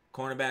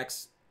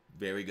 Cornerbacks,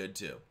 very good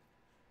too.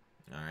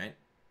 All right.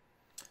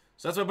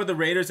 So that's why I put the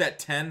Raiders at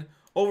 10.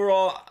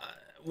 Overall,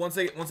 once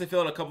they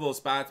fill out a couple of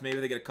spots, maybe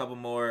they get a couple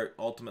more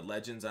Ultimate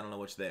Legends. I don't know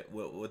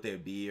what they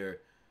would be or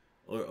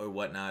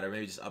whatnot, or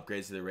maybe just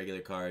upgrades to their regular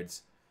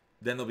cards.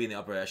 Then they'll be in the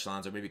upper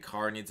echelons, or maybe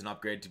Carr needs an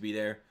upgrade to be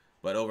there.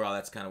 But overall,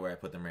 that's kind of where I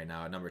put them right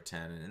now at number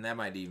 10, and that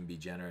might even be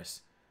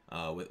generous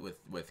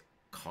with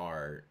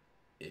Carr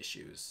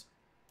issues.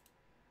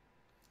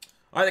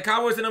 All right, the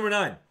Cowboys at number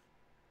 9.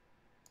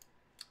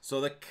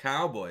 So the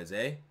Cowboys,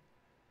 eh?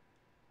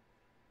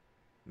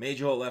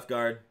 Major hole left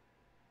guard.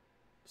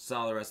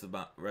 Solid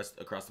rest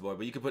across the board.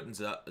 But you could put in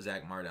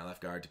Zach Martin at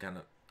left guard to kind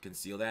of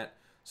conceal that.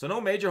 So no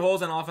major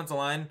holes on offensive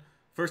line.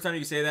 First time you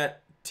can say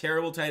that.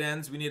 Terrible tight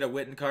ends. We need a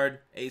Witten card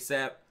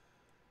ASAP.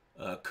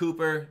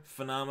 Cooper,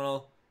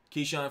 phenomenal.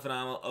 Keyshawn,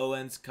 phenomenal.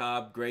 Owens,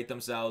 Cobb, great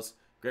themselves.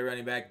 Great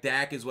running back.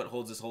 Dak is what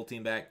holds this whole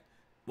team back.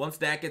 Once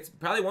Dak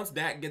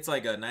gets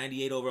like a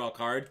 98 overall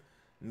card,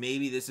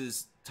 maybe this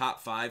is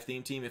top 5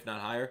 theme team, if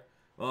not higher.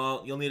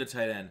 Well, you'll need a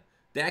tight end.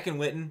 Dak and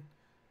Witten.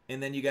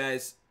 And then you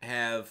guys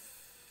have,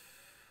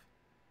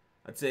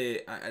 I'd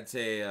say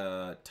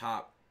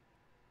top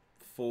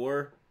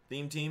 4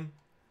 theme team.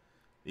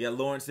 You got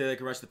Lawrence there that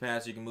can rush the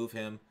pass. You can move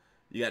him.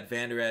 You got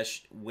Van Der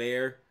Esch,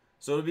 Ware.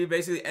 So it'll be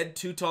basically Ed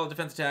Too Tall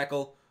defensive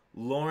tackle,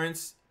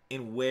 Lawrence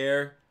and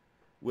Ware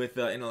with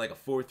in like a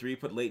 4-3.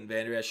 Put Leighton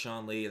Van Der Esch,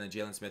 Sean Lee, and then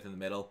Jalen Smith in the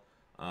middle.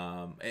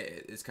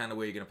 It's kind of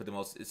where you're gonna put the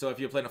most. So if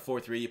you're playing a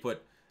 4-3, you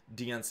put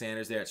Deion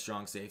Sanders there at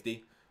strong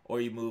safety. Or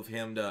you move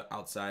him to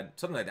outside,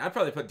 something like that. I'd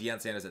probably put Deion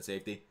Sanders at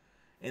safety.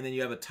 And then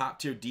you have a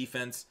top-tier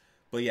defense.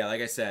 But yeah, like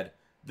I said,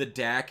 the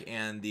Dak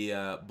and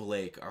the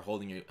Blake are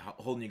holding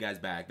you guys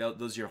back.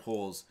 Those are your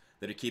holes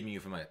that are keeping you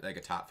from like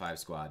a top 5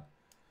 squad.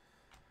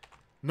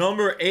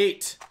 Number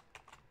 8,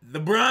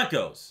 the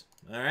Broncos.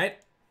 All right?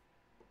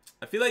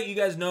 I feel like you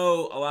guys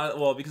know a lot.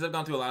 Well, because I've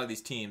gone through a lot of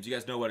these teams, you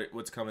guys know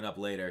what's coming up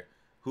later.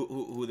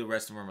 Who the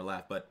rest of them are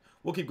left. But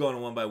we'll keep going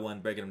one by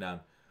one, breaking them down.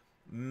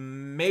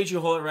 Major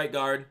hole at right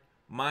guard.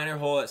 Minor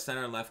hole at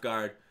center and left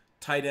guard.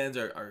 Tight ends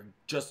are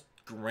just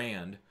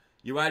grand.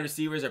 Your wide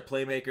receivers are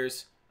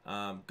playmakers.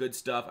 Good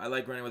stuff. I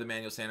like running with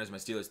Emmanuel Sanders, my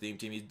Steelers theme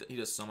team. He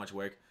does so much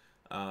work.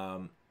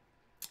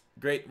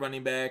 Great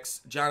running backs.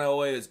 John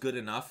Elway is good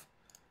enough.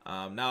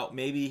 Now,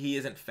 maybe he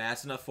isn't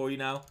fast enough for you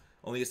now.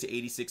 Only gets to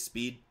 86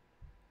 speed.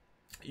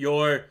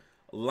 Your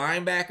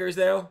linebackers,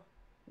 though.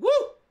 Woo!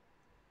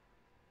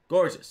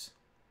 Gorgeous.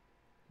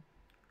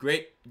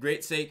 Great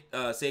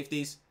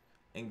safeties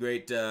and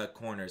great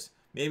corners.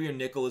 Maybe your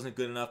nickel isn't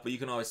good enough, but you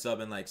can always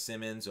sub in like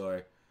Simmons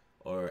or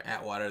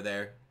Atwater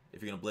there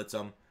if you're going to blitz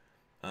them.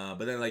 But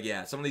then, like,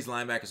 yeah, some of these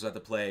linebackers will have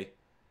to play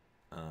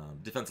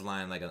defensive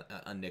line like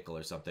a nickel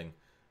or something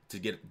to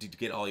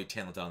get all your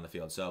talent out on the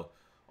field. So,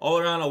 all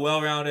around a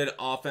well-rounded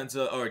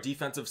offensive or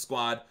defensive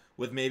squad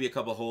with maybe a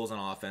couple holes on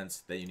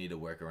offense that you need to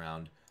work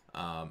around.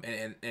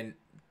 And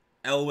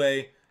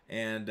Elway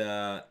and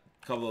a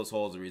couple of those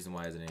holes are the reason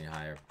why it isn't any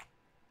higher.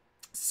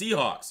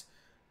 Seahawks.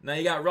 Now,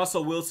 you got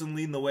Russell Wilson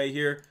leading the way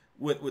here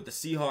with the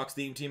Seahawks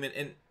theme team.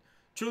 And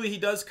truly, he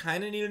does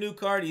kind of need a new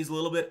card. He's a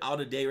little bit out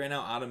of date right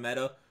now, out of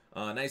meta.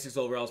 96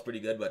 overall is pretty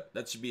good, but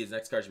that should be his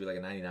next card. Should be like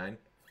a 99.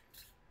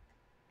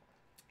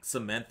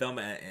 Cement them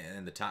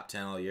in the top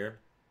 10 all year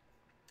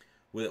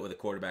with a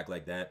quarterback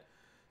like that.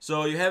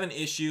 So you have an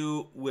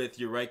issue with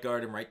your right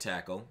guard and right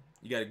tackle.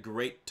 You got a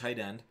great tight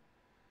end.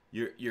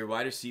 Your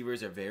wide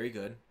receivers are very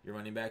good. Your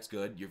running back's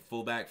good. Your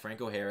fullback,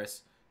 Franco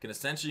Harris, can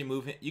essentially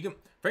move him.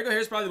 Franco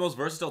Harris is probably the most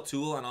versatile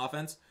tool on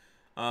offense.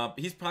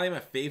 He's probably my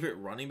favorite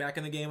running back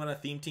in the game on a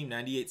theme team.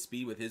 98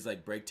 speed with his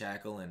like break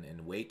tackle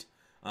and weight.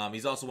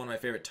 He's also one of my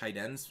favorite tight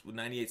ends with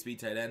 98 speed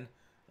tight end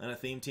on a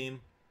theme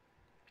team.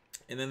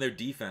 And then their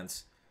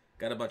defense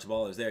got a bunch of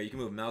ballers there. You can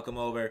move Malcolm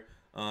over.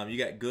 You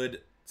got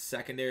good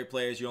secondary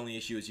players. Your only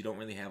issue is you don't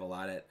really have a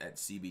lot at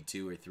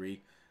CB2 or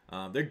 3.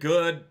 They're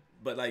good,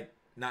 but like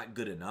not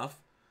good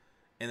enough.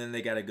 And then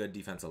they got a good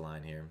defensive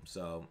line here.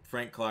 So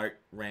Frank Clark,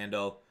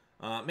 Randall,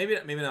 maybe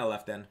not a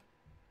left end.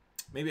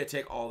 Maybe I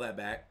take all that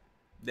back.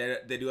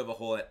 They do have a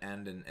hole at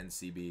end and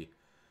CB.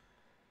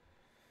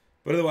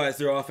 But otherwise,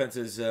 their offense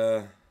is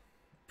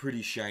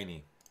pretty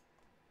shiny.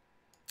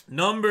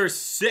 Number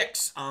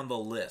 6 on the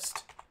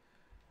list.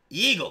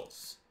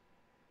 Eagles.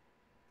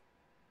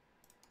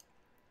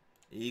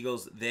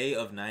 Eagles, they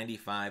of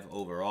 95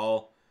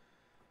 overall.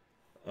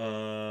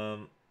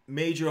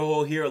 Major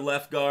hole here at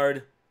left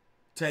guard.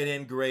 Tight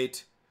end,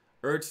 great.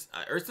 Ertz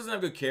doesn't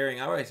have good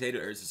carrying. I always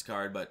hated Ertz's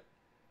card, but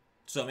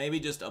so maybe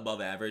just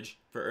above average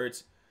for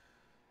Ertz.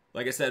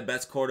 Like I said,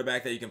 best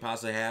quarterback that you can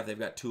possibly have. They've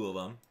got 2 of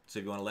them. So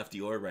if you want a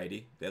lefty or a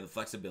righty, they have the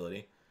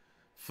flexibility.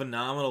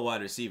 Phenomenal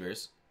wide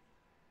receivers.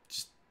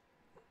 Just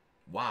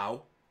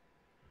wow.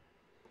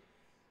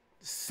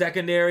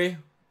 Secondary,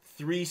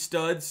 3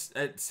 studs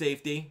at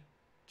safety.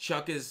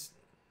 Chuck is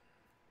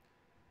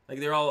like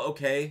they're all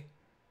okay.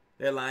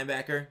 They're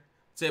linebacker. I'd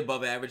say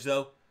above average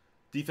though.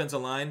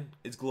 Defensive line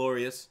is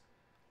glorious.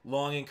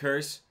 Long and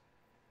Curse.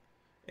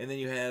 And then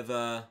you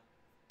have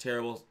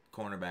terrible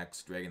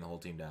cornerbacks dragging the whole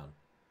team down.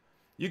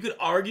 You could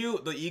argue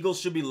the Eagles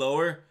should be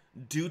lower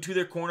due to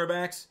their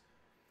cornerbacks.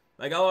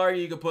 Like, I'll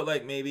argue you could put,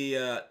 like, maybe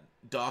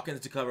Dawkins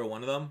to cover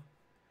one of them.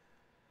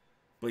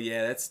 But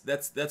yeah,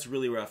 that's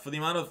really rough. For the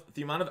amount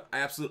of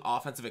absolute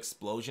offensive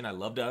explosion I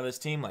loved out of this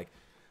team, like,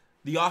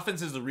 the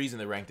offense is the reason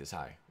they're ranked this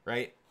high,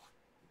 right?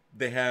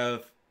 They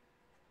have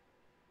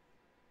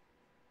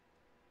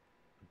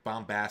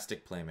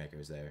bombastic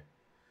playmakers there.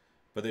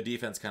 But their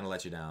defense kind of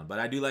let you down. But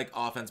I do like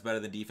offense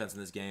better than defense in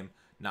this game,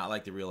 not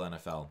like the real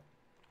NFL.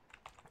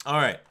 All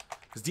right.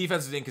 Because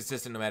defense is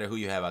inconsistent no matter who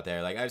you have out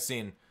there. Like, I've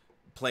seen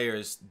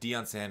players,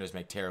 Deion Sanders,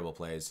 make terrible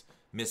plays,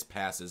 miss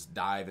passes,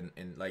 dive,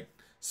 and like,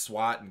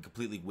 swat and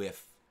completely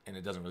whiff, and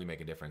it doesn't really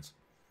make a difference.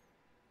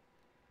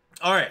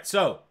 All right,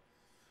 so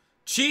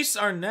Chiefs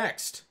are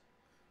next.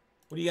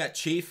 What do you got,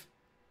 Chief?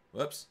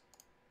 Whoops.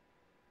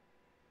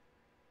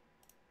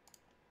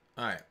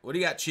 All right, what do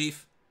you got,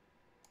 Chief?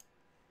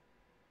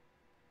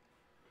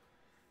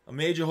 A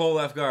major hole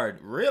left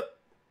guard. Rip.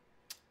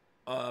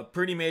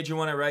 Pretty major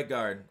one at right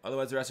guard.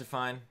 Otherwise, the rest are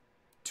fine.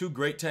 Two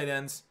great tight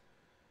ends.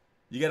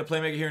 You got a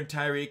playmaker here in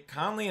Tyreek.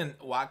 Conley and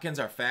Watkins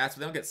are fast,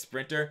 but they don't get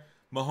sprinter.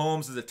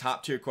 Mahomes is a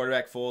top-tier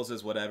quarterback. Foles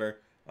is whatever.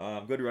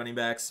 Good running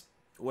backs.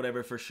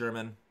 Whatever for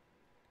Sherman.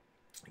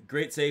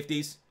 Great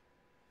safeties.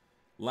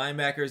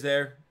 Linebackers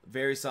there.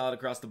 Very solid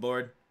across the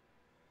board.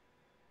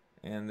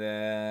 And,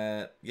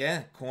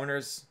 yeah,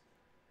 corners.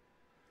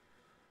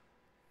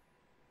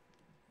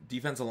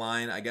 Defensive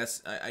line, I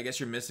guess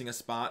you're missing a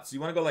spot. So you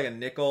want to go like a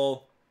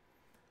nickel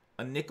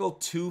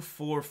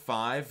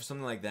 2-4-5,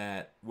 something like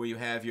that, where you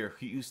have your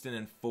Houston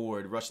and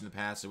Ford rushing the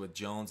passer with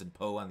Jones and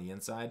Poe on the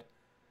inside.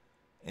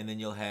 And then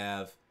you'll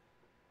have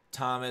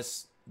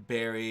Thomas,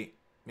 Barry,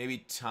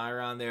 maybe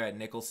Tyron there at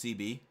nickel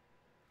CB.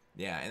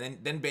 Yeah, and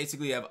then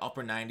basically you have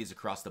upper 90s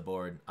across the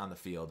board on the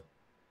field.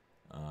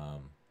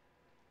 And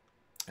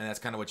that's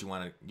kind of what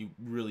you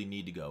really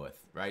need to go with,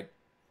 right?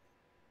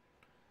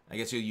 I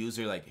guess you'll use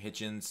her like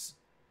Hitchens,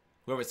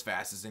 whoever's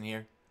fastest in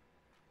here,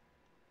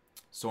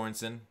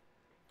 Sorensen.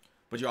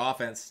 But your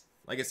offense,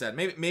 like I said,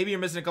 maybe you're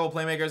missing a couple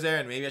playmakers there,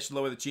 and maybe I should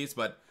lower the Chiefs.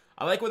 But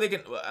I like what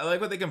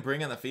they can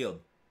bring on the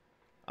field.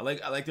 I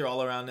like their all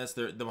aroundness.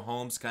 The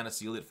Mahomes kind of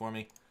sealed it for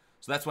me,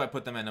 so that's why I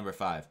put them at number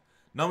 5.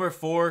 Number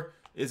 4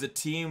 is a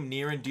team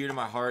near and dear to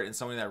my heart, and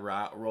somebody that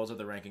rolls up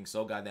the rankings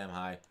so goddamn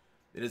high.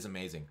 It is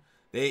amazing.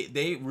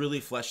 They really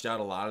fleshed out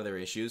a lot of their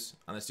issues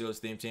on the Steelers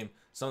theme team.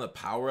 Some of the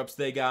power ups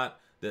they got.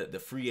 The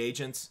free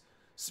agents,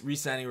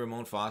 re-signing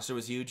Ramon Foster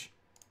was huge.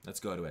 Let's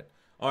go to it.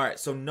 All right,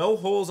 so no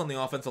holes on the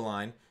offensive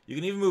line. You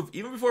can even move,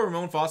 even before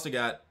Ramon Foster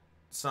got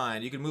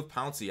signed, you can move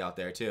Pouncey out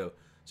there too.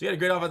 So you had a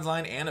great offensive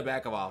line and a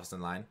backup offensive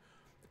line.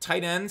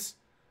 Tight ends,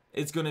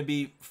 it's going to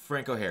be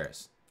Franco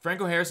Harris.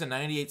 Franco Harris, a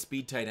 98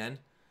 speed tight end.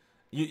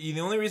 The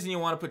only reason you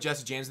want to put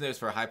Jesse James in there is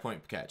for a high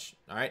point catch.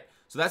 All right,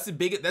 so that's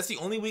the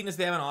only weakness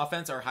they have on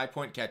offense are high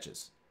point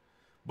catches.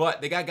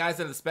 But they got guys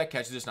that are the spec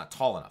catches, just not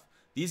tall enough.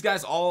 These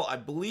guys all, I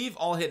believe,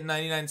 all hit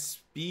 99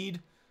 speed.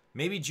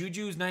 Maybe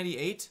Juju's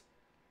 98.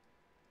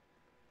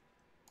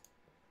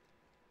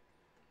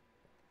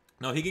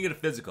 No, he can get a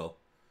physical.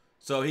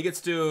 So he gets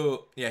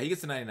to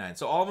 99.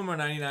 So all of them are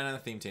 99 on the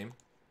theme team.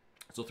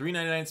 So 3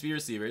 99 speed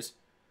receivers.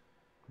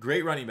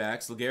 Great running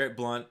backs. LeGarrette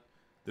Blount.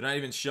 They're not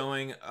even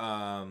showing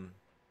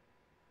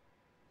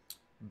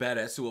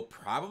Bettis, who will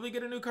probably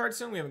get a new card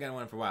soon. We haven't gotten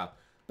one for a while.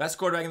 Best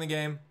quarterback in the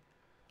game.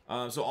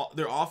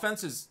 Their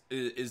offense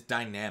is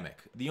dynamic.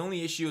 The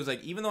only issue is,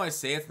 like, even though I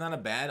say it's not a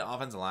bad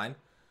offensive line,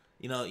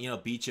 you know,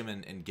 Beachum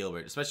and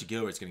Gilbert, especially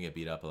Gilbert's going to get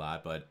beat up a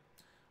lot, but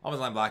offensive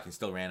line blocking is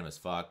still random as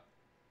fuck.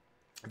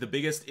 The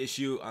biggest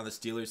issue on the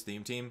Steelers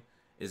theme team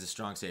is a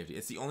strong safety.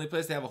 It's the only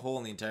place they have a hole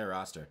in the entire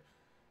roster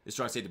is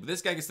strong safety. But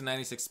this guy gets to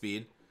 96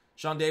 speed.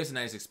 Sean Davis is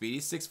 96 speed.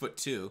 He's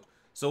 6'2".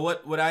 So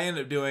what I end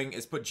up doing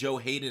is put Joe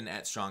Hayden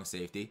at strong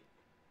safety.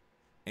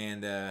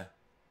 And,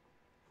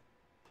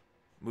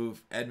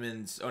 move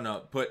Edmonds. Oh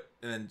no, all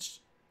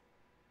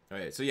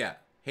right. So yeah,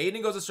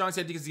 Hayden goes to strong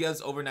safety because he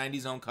has over 90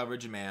 zone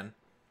coverage and man,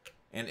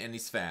 and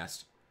he's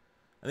fast.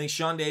 I think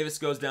Sean Davis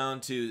goes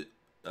down to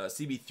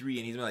CB3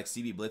 and he's like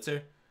CB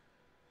blitzer.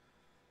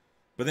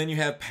 But then you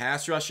have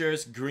pass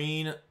rushers: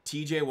 Green,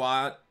 TJ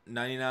Watt,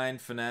 99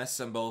 finesse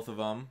on both of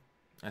them.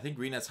 I think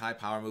Green has high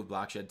power move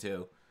block shed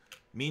too.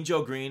 Mean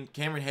Joe Green,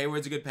 Cameron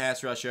Hayward's a good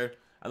pass rusher.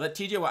 I let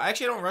TJ Watt.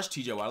 Actually, I don't rush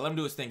TJ Watt. I let him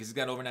do his thing because he's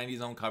got over 90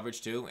 zone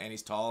coverage too, and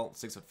he's tall,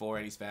 6'4",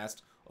 and he's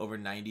fast. Over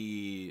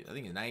 90, I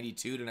think it's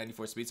 92 to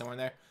 94 speed somewhere in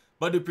there.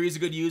 Bud Dupree's a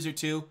good user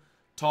too.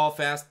 Tall,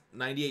 fast,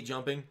 98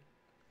 jumping.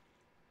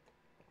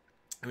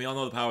 And we all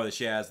know the power of the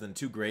Shaz. Then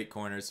 2 great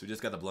corners. We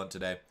just got the Blunt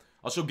today.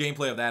 I'll show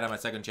gameplay of that on my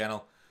second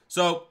channel.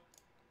 So,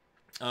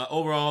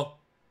 overall,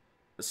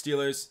 the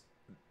Steelers,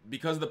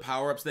 because of the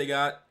power-ups they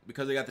got,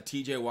 because they got the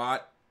TJ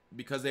Watt,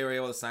 because they were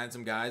able to sign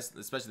some guys,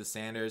 especially the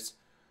Sanders,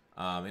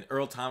 and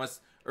Earl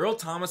Thomas. Earl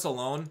Thomas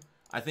alone,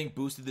 I think,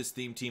 boosted this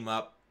theme team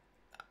up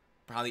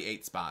probably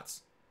 8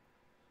 spots.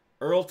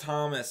 Earl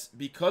Thomas,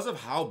 because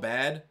of how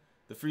bad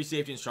the free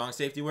safety and strong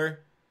safety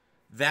were,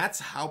 that's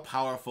how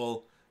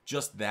powerful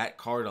just that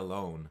card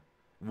alone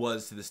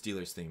was to the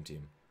Steelers theme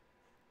team.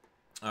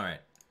 All right.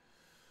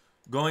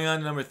 Going on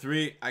to number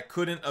 3, I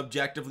couldn't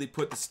objectively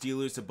put the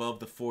Steelers above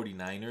the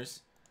 49ers.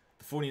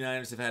 The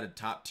 49ers have had a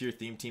top-tier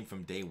theme team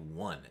from day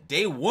one.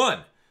 Day one!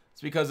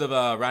 It's because of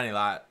Ronnie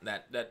Lott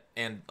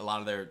and a lot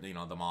of their, you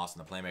know, the Moss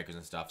and the playmakers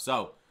and stuff.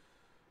 So,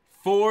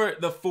 for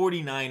the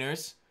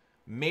 49ers,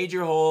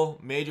 major hole.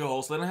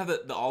 So they don't have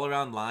the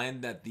all-around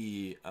line that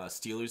the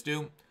Steelers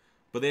do.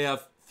 But they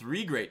have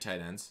 3 great tight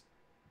ends.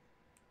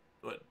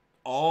 But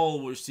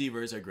all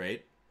receivers are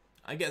great.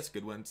 I guess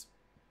good ones.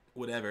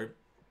 Whatever.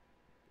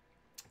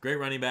 Great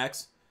running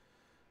backs.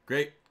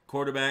 Great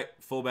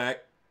quarterback,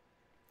 fullback.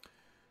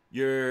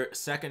 Your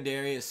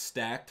secondary is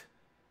stacked.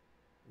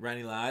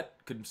 Ronnie Lott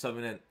could sub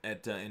in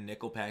in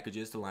nickel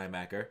packages to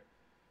linebacker.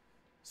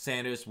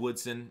 Sanders,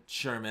 Woodson,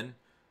 Sherman.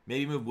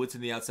 Maybe move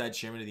Woodson to the outside,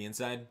 Sherman to the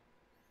inside.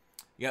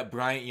 You got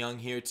Bryant Young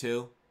here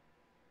too.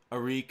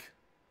 Arik.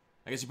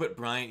 I guess you put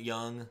Bryant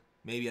Young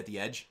maybe at the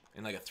edge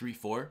in like a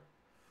 3-4.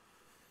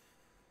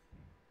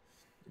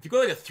 If you go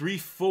like a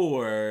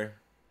 3-4,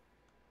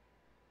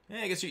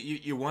 yeah, I guess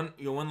you're one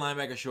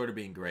linebacker short of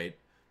being great.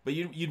 But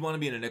you'd want to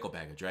be in a nickel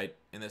package, right?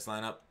 In this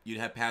lineup, you'd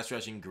have pass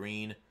rushing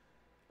Green,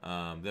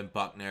 then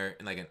Buckner,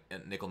 and like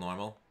a nickel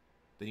normal.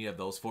 Then you'd have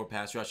those 4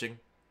 pass rushing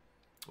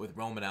with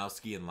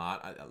Romanowski and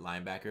Lott at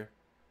linebacker.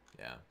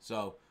 Yeah.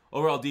 So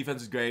overall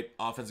defense is great.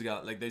 Offense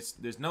got like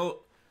there's no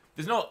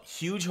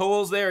huge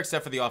holes there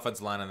except for the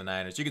offensive line on the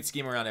Niners. You can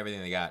scheme around everything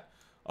they got.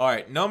 All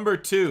right, number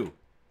 2,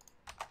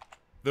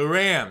 the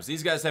Rams.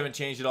 These guys haven't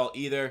changed at all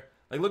either.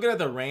 Like, looking at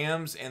the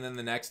Rams and then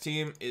the next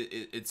team,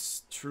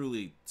 it's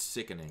truly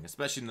sickening,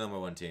 especially the number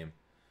 1 team.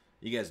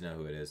 You guys know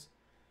who it is.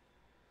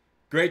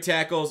 Great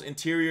tackles.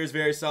 Interior is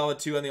very solid,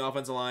 too, on the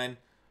offensive line.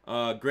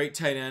 Great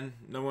tight end.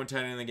 Number 1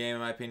 tight end in the game,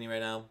 in my opinion,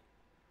 right now.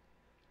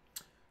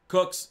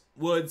 Cooks,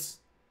 Woods,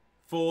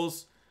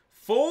 Foles.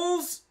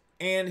 Foles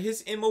and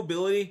his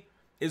immobility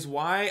is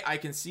why I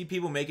can see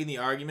people making the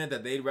argument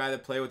that they'd rather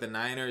play with the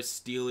Niners,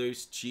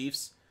 Steelers,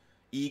 Chiefs,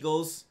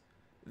 Eagles,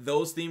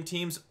 those theme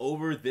teams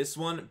over this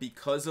one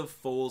because of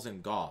Foles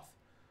and Goff.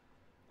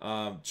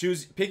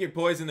 Pick your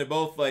poison. They're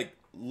both like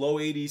low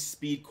 80s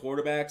speed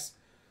quarterbacks.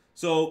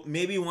 So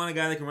maybe you want a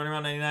guy that can run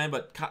around 99,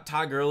 but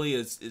Todd Gurley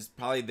is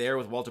probably there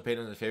with Walter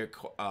Payton as his favorite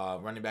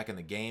running back in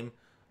the game.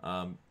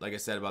 Like I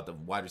said about the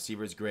wide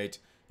receivers, great.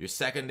 Your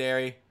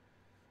secondary,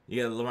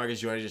 you got LaMarcus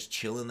Jordan just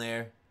chilling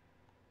there.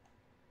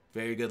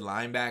 Very good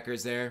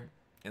linebackers there.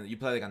 And you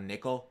play like a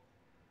nickel.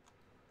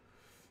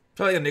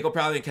 Probably a nickel,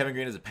 probably, and Kevin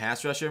Green is a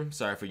pass rusher.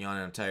 Sorry for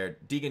yawning, I'm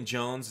tired. Deacon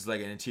Jones is like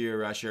an interior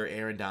rusher.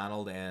 Aaron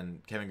Donald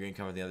and Kevin Green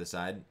coming from the other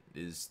side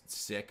is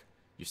sick.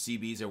 Your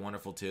CBs are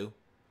wonderful too.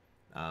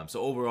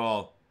 So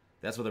overall,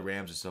 that's why the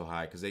Rams are so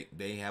high, because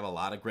they have a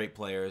lot of great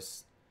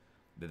players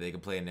that they can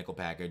play a nickel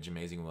package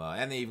amazing well.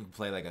 And they even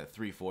play like a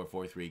 3-4,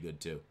 4-3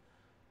 good too.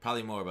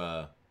 Probably more of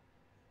a,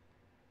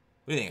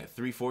 what do you think,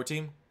 a 3-4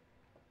 team?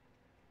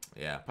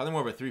 Yeah, probably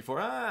more of a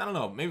 3-4. I don't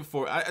know, maybe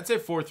 4. I'd say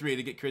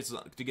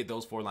 4-3 to get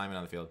those 4 linemen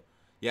on the field.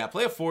 Yeah,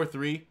 play a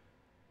 4-3,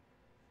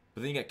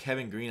 but then you got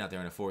Kevin Green out there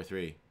in a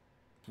 4-3.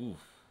 Oof,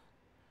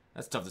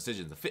 that's tough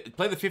decisions.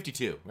 Play the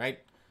 52, right?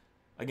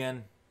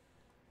 Again,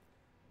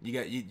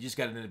 you just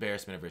got an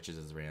embarrassment of riches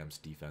as the Rams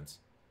defense.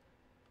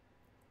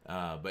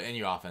 And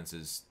your offense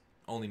is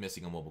only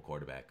missing a mobile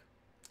quarterback.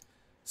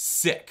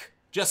 Sick,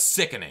 just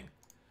sickening.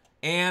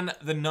 And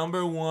the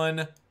number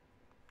 1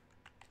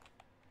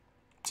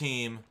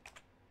 team,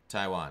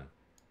 Taiwan.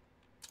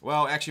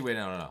 Well, actually, wait,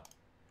 no.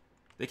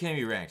 They can't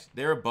be ranked.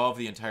 They're above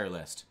the entire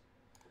list.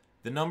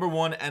 The number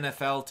 1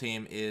 NFL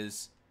team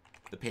is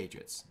the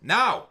Patriots.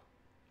 Now,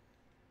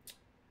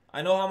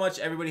 I know how much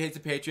everybody hates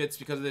the Patriots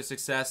because of their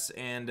success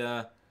and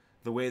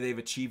the way they've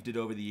achieved it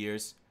over the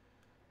years.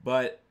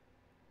 But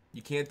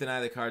you can't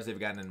deny the cards they've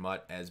gotten in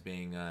Mutt as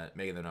being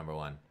making them number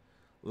 1.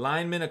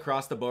 Linemen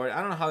across the board.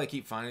 I don't know how they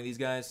keep finding these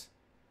guys.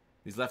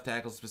 These left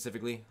tackles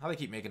specifically. How they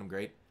keep making them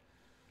great.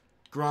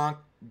 Gronk,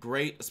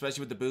 great,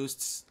 especially with the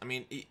boosts. I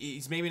mean,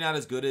 he's maybe not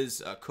as good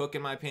as Cook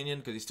in my opinion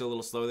because he's still a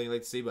little slower than you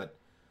like to see. But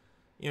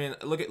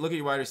look at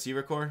your wide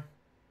receiver core.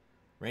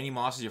 Randy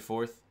Moss is your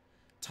 4th.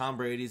 Tom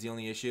Brady is the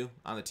only issue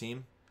on the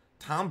team.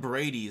 Tom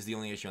Brady is the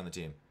only issue on the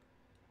team,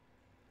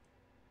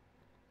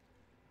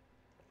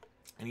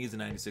 and he's a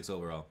 96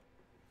 overall.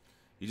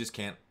 He just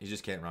can't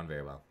run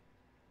very well.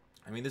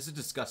 I mean, this is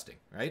disgusting,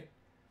 right?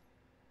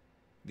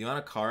 The amount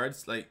of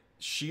cards like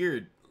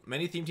Sheard.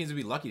 Many theme teams would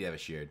be lucky to have a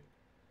Sheard.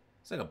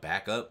 It's like a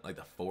backup, like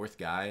the 4th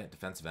guy at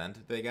defensive end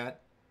they got.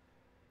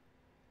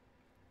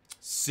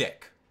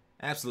 Sick.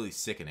 Absolutely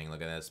sickening.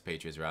 Look at this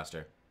Patriots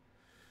roster.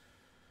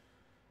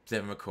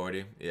 Devin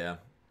McCourty, yeah.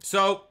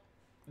 So,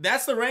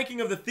 that's the ranking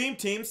of the theme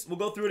teams. We'll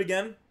go through it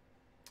again.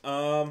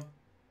 Did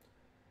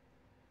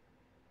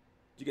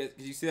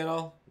you see that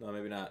all? No,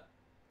 maybe not.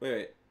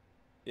 Wait.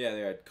 Yeah,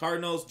 they are.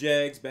 Cardinals,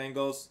 Jags,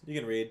 Bengals. You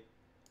can read.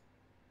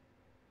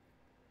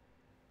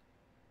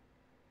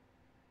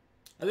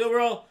 And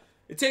overall,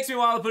 it takes me a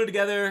while to put it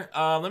together.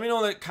 Let me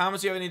know in the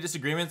comments if you have any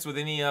disagreements with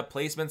any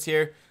placements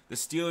here. The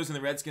Steelers and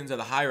the Redskins are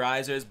the high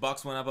risers.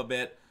 Bucks went up a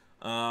bit.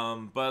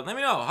 But let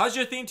me know. How's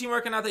your theme team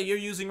working out that you're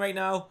using right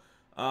now?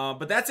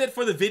 But that's it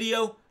for the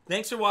video.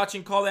 Thanks for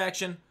watching. Call to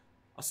action.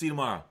 I'll see you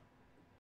tomorrow.